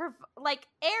 Like,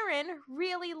 Aaron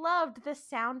really loved the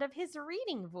sound of his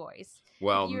reading voice.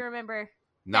 Well, if you remember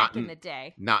back in the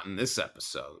day. Not in this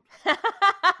episode.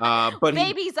 But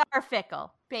babies are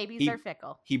fickle. Babies are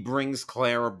fickle. He brings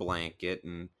Claire a blanket,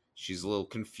 and she's a little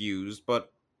confused,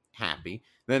 but happy.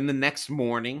 Then the next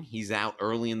morning, he's out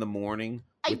early in the morning.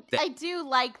 I do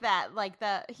like that. Like,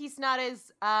 he's not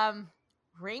as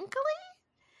wrinkly.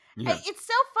 Yeah. It's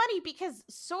so funny because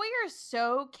Sawyer's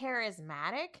so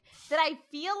charismatic that I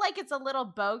feel like it's a little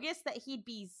bogus that he'd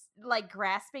be like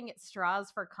grasping at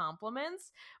straws for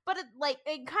compliments, but it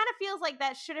kind of feels like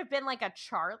that should have been like a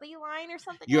Charlie line or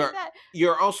something like that.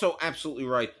 You're also absolutely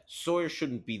right. Sawyer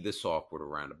shouldn't be this awkward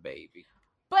around a baby.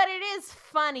 But it is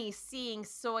funny seeing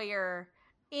Sawyer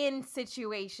in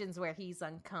situations where he's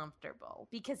uncomfortable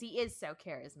because he is so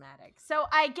charismatic. So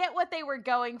I get what they were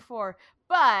going for,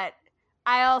 but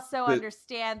I also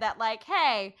understand that, like,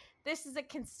 hey, this is a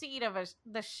conceit of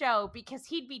the show because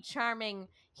he'd be charming.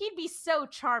 He'd be so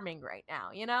charming right now,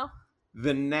 you know?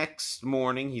 The next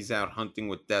morning, he's out hunting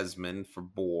with Desmond for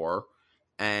boar.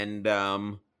 And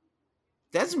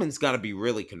Desmond's got to be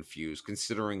really confused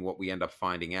considering what we end up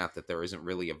finding out, that there isn't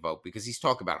really a vote, because he's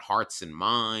talking about hearts and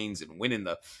minds and winning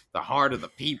the heart of the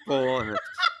people. And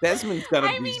Desmond's got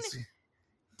to be...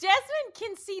 Desmond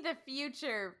can see the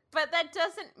future, but that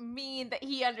doesn't mean that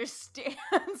he understands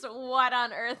what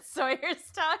on earth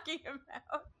Sawyer's talking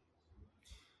about.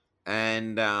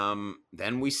 And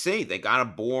then we see they got a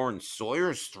boar, and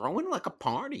Sawyer's throwing like a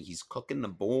party. He's cooking the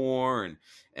boar,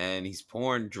 and he's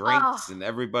pouring drinks, and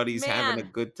everybody's having a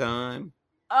good time.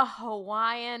 A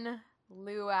Hawaiian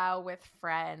luau with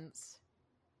friends.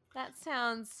 That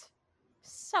sounds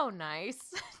so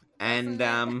nice.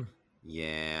 And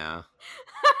yeah.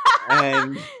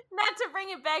 And not to bring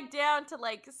it back down to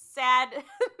like sad.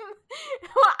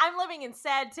 Well, I'm living in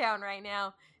Sad Town right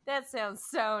now. That sounds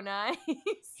so nice.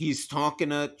 He's talking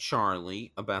to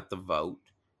Charlie about the vote,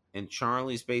 and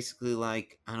Charlie's basically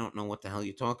like, I don't know what the hell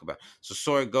you talk about. So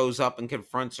Sawyer goes up and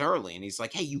confronts Hurley, and he's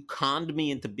like, hey, you conned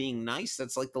me into being nice?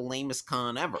 That's like the lamest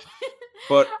con ever.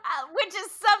 But which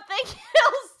is something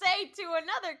he'll say to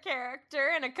another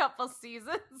character in a couple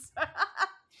seasons.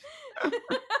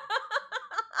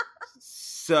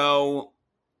 So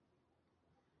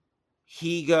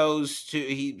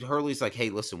Hurley's like, hey,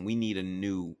 listen, we need a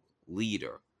new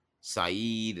leader.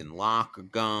 Saeed and Locke are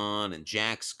gone, and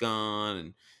Jack's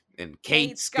gone, and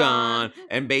Kate's gone,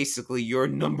 and basically you're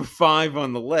number 5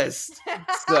 on the list.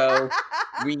 So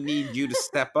we need you to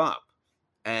step up.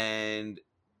 And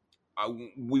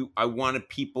I wanted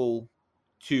people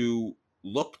to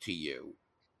look to you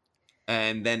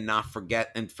and then not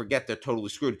forget they're totally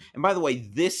screwed. And by the way,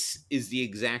 this is the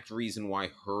exact reason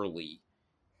why Hurley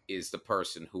is the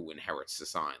person who inherits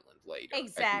this island later.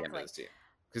 Exactly.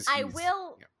 Because I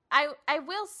will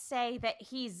say that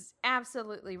he's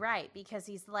absolutely right, because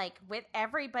he's like, with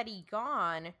everybody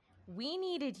gone, we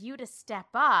needed you to step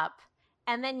up,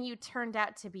 and then you turned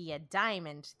out to be a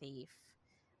diamond thief.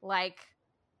 So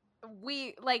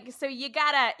you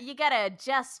gotta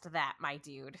adjust that, my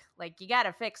dude. Like, you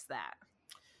gotta fix that.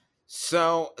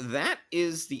 So that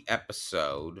is the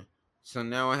episode. So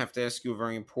now I have to ask you a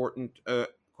very important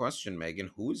question, Megan.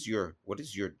 What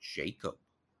is your Jacob?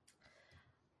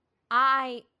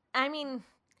 I mean,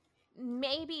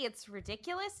 maybe it's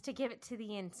ridiculous to give it to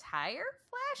the entire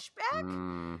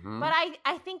flashback, but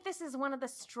I think this is one of the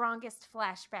strongest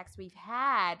flashbacks we've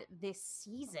had this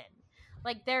season.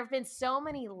 Like, there have been so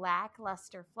many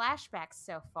lackluster flashbacks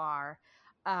so far,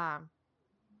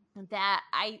 that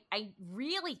I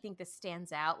really think this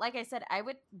stands out. Like I said, I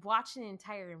would watch an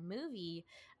entire movie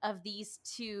of these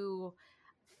two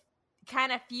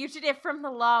kind of fugitive from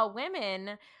the law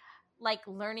women, like,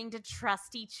 learning to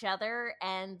trust each other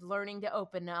and learning to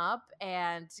open up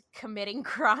and committing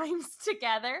crimes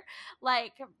together.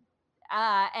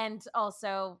 And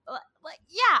also,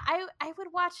 I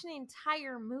would watch an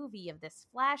entire movie of this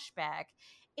flashback.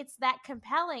 It's that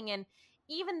compelling. And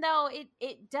even though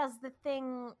it does the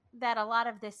thing that a lot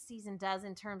of this season does,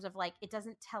 in terms of, like, it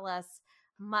doesn't tell us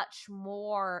much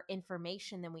more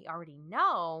information than we already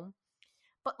know,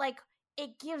 but, like,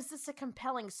 it gives us a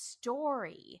compelling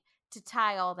story to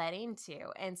tie all that into.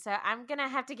 And so I'm gonna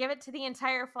have to give it to the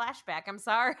entire flashback. I'm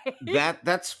sorry.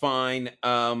 That's fine.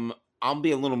 I'll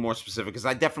be a little more specific, because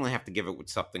I definitely have to give it with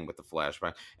something with the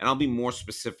flashback, and I'll be more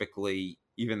specifically,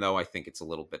 even though I think it's a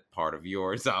little bit part of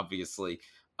yours, obviously.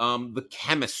 The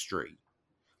chemistry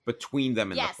between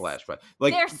them in the flashback,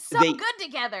 like, they're so good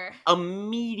together.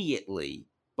 Immediately,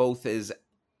 both as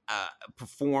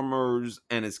performers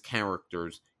and as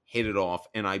characters, hit it off,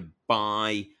 and I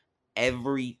buy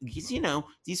because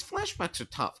these flashbacks are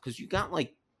tough, because you got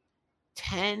like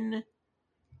 10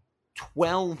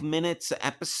 12 minutes a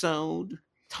episode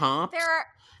tops.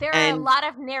 There are a lot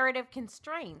of narrative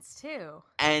constraints too,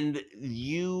 and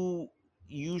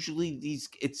usually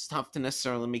it's tough to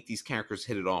necessarily make these characters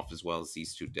hit it off as well as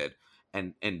these two did,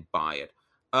 and buy it.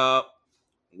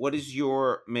 What is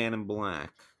your Man in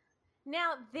Black?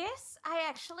 Now, this I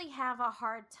actually have a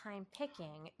hard time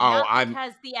picking. Oh, not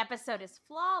because the episode is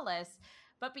flawless,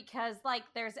 but because, like,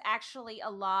 there's actually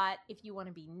a lot, if you want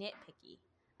to be nitpicky.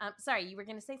 Sorry, you were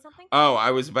going to say something? Oh,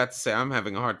 I was about to say I'm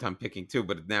having a hard time picking too,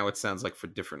 but now it sounds like for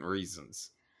different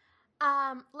reasons.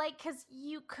 Because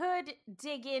you could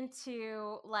dig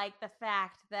into, like, the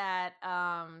fact that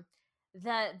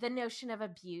the notion of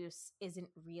abuse isn't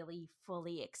really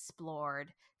fully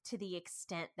explored to the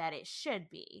extent that it should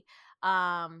be.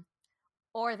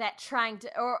 Or that trying to,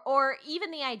 or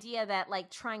even the idea that, like,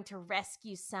 trying to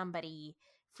rescue somebody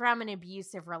from an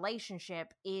abusive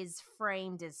relationship is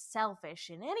framed as selfish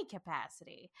in any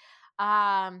capacity.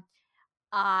 I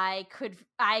could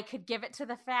give it to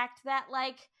the fact that,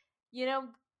 like,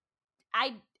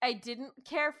 I didn't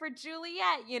care for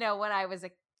Juliet, when I was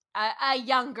a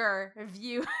younger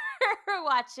viewer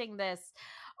watching this,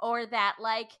 or that,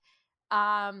 like,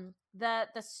 the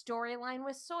storyline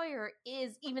with Sawyer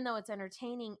is, even though it's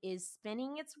entertaining, is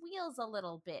spinning its wheels a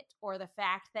little bit, or the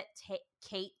fact that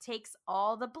Kate takes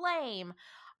all the blame,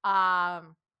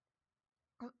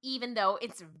 even though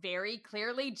it's very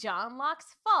clearly John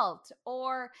Locke's fault,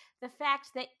 or the fact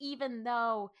that even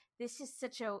though this is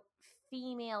such a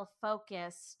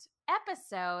female-focused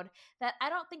episode, that I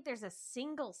don't think there's a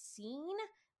single scene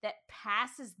that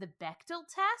passes the Bechdel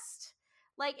test.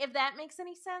 Like, if that makes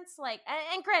any sense. Like,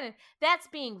 and granted, that's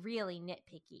being really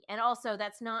nitpicky. And also,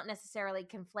 that's not necessarily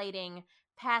conflating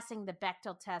passing the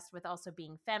Bechdel test with also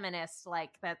being feminist.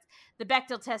 Like, that's, the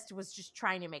Bechdel test was just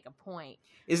trying to make a point.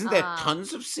 Isn't there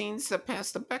tons of scenes that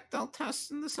pass the Bechdel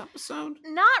test in this episode?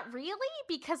 Not really,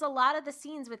 because a lot of the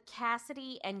scenes with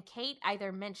Cassidy and Kate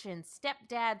either mention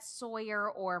stepdad, Sawyer,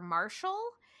 or Marshall.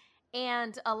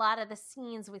 And a lot of the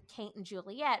scenes with Kate and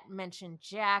Juliet mention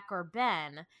Jack or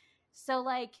Ben. So,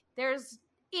 like, there's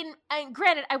and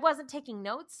granted, I wasn't taking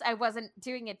notes. I wasn't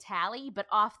doing a tally, but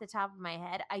off the top of my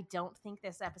head, I don't think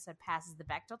this episode passes the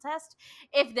Bechdel test.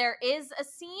 If there is a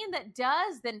scene that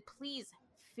does, then please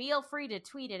feel free to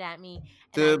tweet it at me,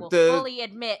 and I will fully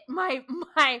admit my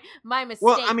mistake.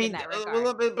 Well, I mean, in that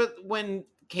regard. but when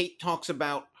Kate talks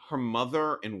about her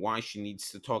mother and why she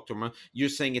needs to talk to her mother, you're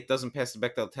saying it doesn't pass the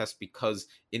Bechdel test because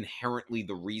inherently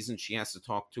the reason she has to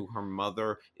talk to her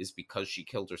mother is because she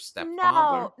killed her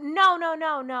stepfather?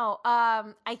 No.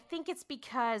 I think it's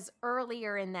because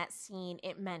earlier in that scene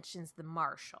it mentions the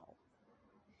marshal,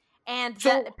 and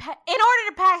in order to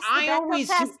pass the Bechdel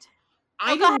test.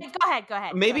 Go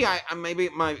ahead. Maybe I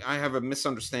have a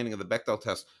misunderstanding of the Bechdel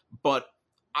test, but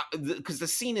because the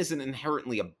scene isn't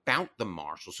inherently about the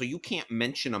marshal, so you can't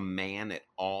mention a man at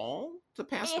all to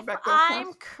pass the Bechdel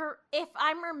test. If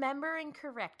I'm remembering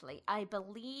correctly, I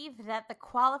believe that the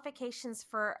qualifications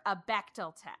for a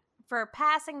Bechdel test, for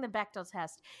passing the Bechdel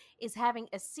test, is having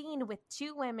a scene with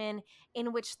two women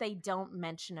in which they don't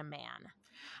mention a man.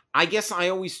 I guess I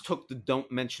always took the don't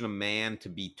mention a man to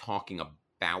be talking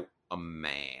about a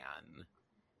man.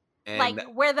 And like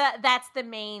where that's the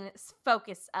main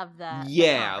focus of the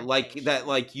like that,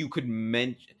 like you could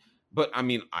mention, but I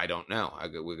mean, I don't know.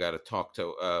 We got to talk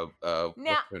to what's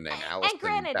her name, Alison. And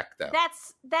granted, Bechdel.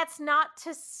 that's not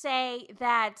to say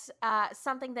that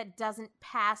something that doesn't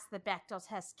pass the Bechdel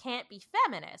test can't be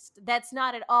feminist. That's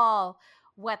not at all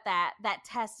what that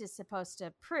test is supposed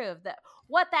to prove.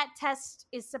 What that test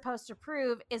is supposed to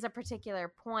prove is a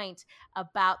particular point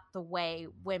about the way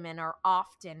women are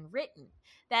often written.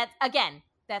 That, again,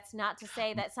 that's not to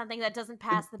say that something that doesn't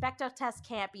pass the Bechdel test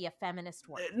can't be a feminist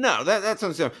work. No, that's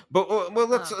understandable. But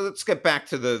let's get back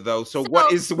to the. So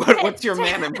what's your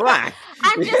man in black?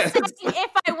 I'm just saying,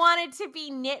 if I wanted to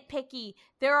be nitpicky,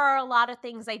 there are a lot of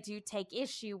things I do take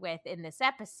issue with in this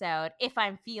episode if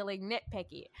I'm feeling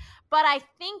nitpicky. But I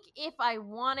think if I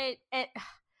wanted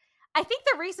I think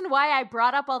the reason why I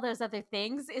brought up all those other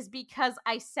things is because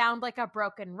I sound like a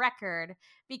broken record,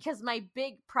 because my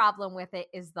big problem with it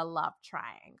is the love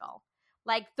triangle.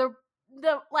 Like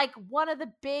one of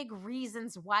the big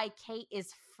reasons why Kate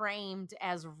is framed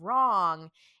as wrong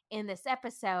in this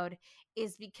episode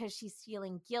is because she's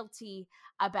feeling guilty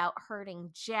about hurting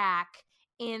Jack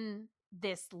in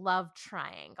this love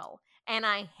triangle. And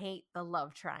I hate the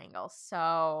love triangle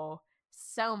so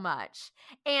much.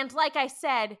 And like I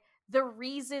said, the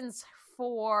reasons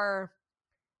for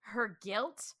her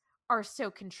guilt are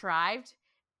so contrived.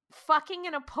 Fucking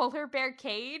in a polar bear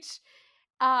cage,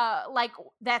 like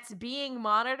that's being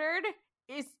monitored,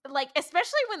 is like,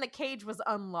 especially when the cage was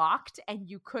unlocked and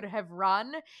you could have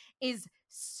run, is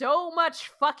so much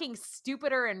fucking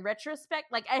stupider in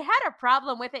retrospect. Like, I had a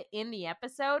problem with it in the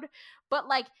episode, but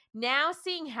like now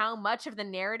seeing how much of the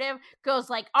narrative goes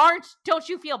like, don't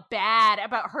you feel bad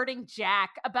about hurting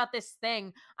Jack about this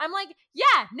thing? I'm like,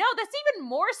 yeah, no, that's even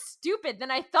more stupid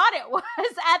than I thought it was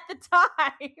at the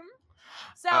time.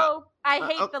 So I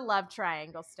hate the love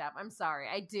triangle stuff. I'm sorry,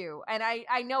 I do, and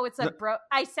I know it's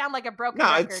I sound like a broken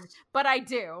record, but I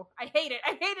do. I hate it.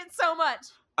 I hate it so much.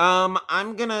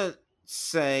 I'm gonna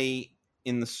say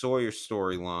in the Sawyer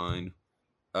storyline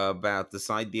about this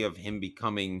idea of him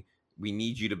becoming, we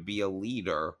need you to be a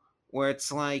leader, where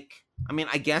it's like, I mean,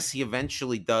 I guess he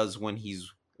eventually does when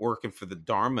he's working for the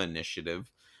Dharma Initiative,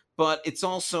 but it's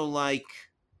also like,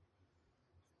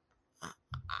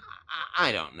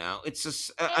 I don't know. It's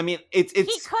just, I mean, it's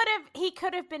he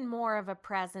could have been more of a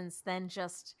presence than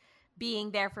just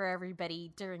being there for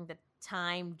everybody during the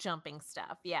time jumping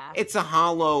stuff. Yeah, it's a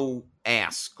hollow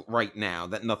ask right now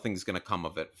that nothing's gonna come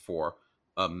of it for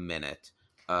a minute.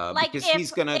 Like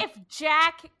if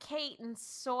Jack, Kate, and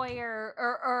Sawyer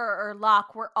or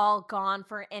Locke were all gone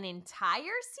for an entire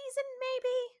season,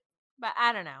 maybe. But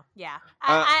I don't know. Yeah,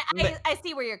 I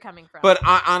see where you're coming from. But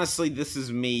honestly, this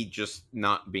is me just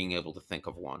not being able to think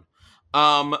of one.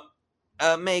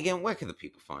 Megan, where can the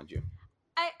people find you?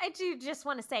 I do just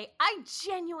want to say I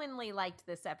genuinely liked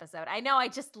this episode. I know I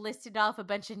just listed off a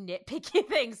bunch of nitpicky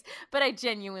things, but I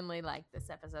genuinely liked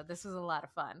this episode. This was a lot of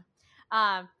fun.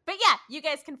 But yeah, you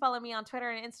guys can follow me on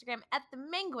Twitter and Instagram at The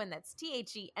Menguin. That's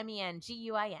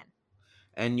TheMenguin.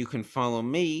 And you can follow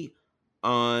me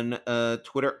on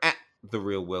Twitter at The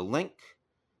Real Will Link.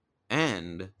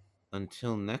 And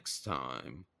until next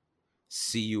time,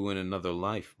 see you in another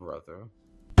life, brother.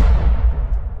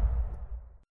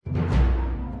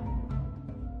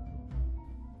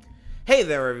 Hey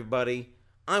there, everybody.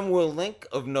 I'm Will Link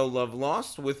of No Love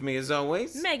Lost. With me, as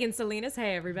always, Megan Salinas.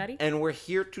 Hey, everybody. And we're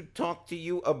here to talk to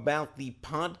you about the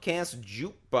Podcast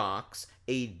Jukebox,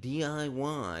 a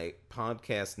DIY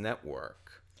podcast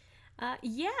network.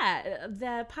 Yeah,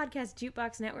 the Podcast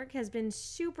Jukebox Network has been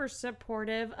super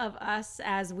supportive of us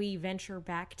as we venture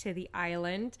back to the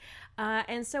island.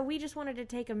 And so we just wanted to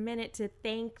take a minute to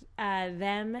thank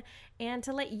them and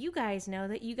to let you guys know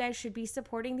that you guys should be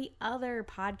supporting the other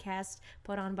podcasts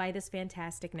put on by this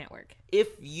fantastic network. If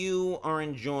you are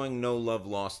enjoying No Love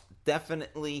Lost,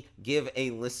 definitely give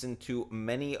a listen to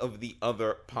many of the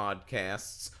other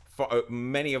podcasts,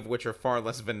 many of which are far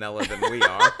less vanilla than we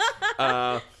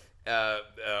are.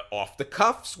 Off the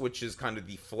Cuffs, which is kind of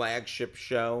the flagship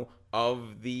show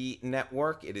of the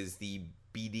network. It is the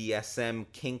BDSM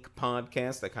kink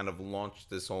podcast that kind of launched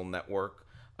this whole network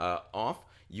off.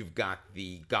 You've got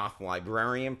the Goth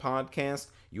Librarian podcast.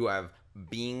 You have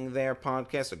Being There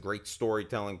podcast, a great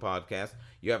storytelling podcast.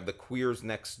 You have the Queers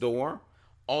Next Door,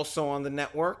 also on the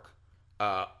network.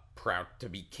 Proud to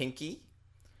be Kinky.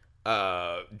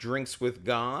 Drinks with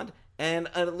God. And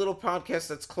a little podcast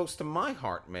that's close to my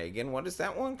heart, Megan. What is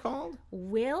that one called?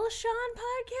 Will Sean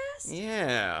Podcast?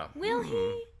 Yeah. Will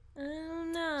he? I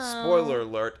don't know. Spoiler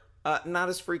alert. Not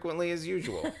as frequently as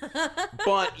usual.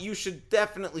 But you should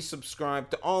definitely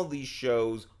subscribe to all these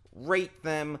shows, rate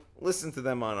them, listen to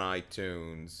them on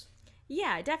iTunes.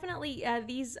 Yeah, definitely.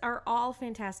 These are all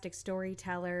fantastic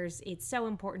storytellers. It's so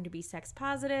important to be sex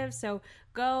positive. So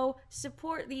go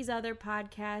support these other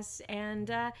podcasts. And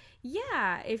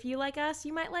yeah, if you like us,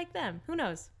 you might like them. Who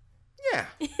knows? Yeah.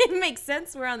 It makes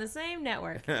sense. We're on the same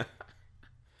network.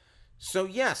 So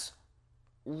yes,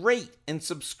 rate and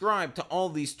subscribe to all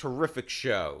these terrific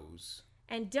shows.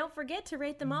 And don't forget to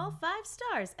rate them all 5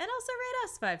 stars. And also rate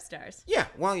us 5 stars. Yeah,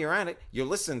 while you're at it, you're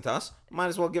listening to us, might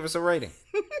as well give us a rating.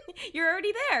 You're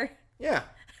already there. Yeah.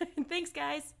 Thanks,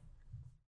 guys.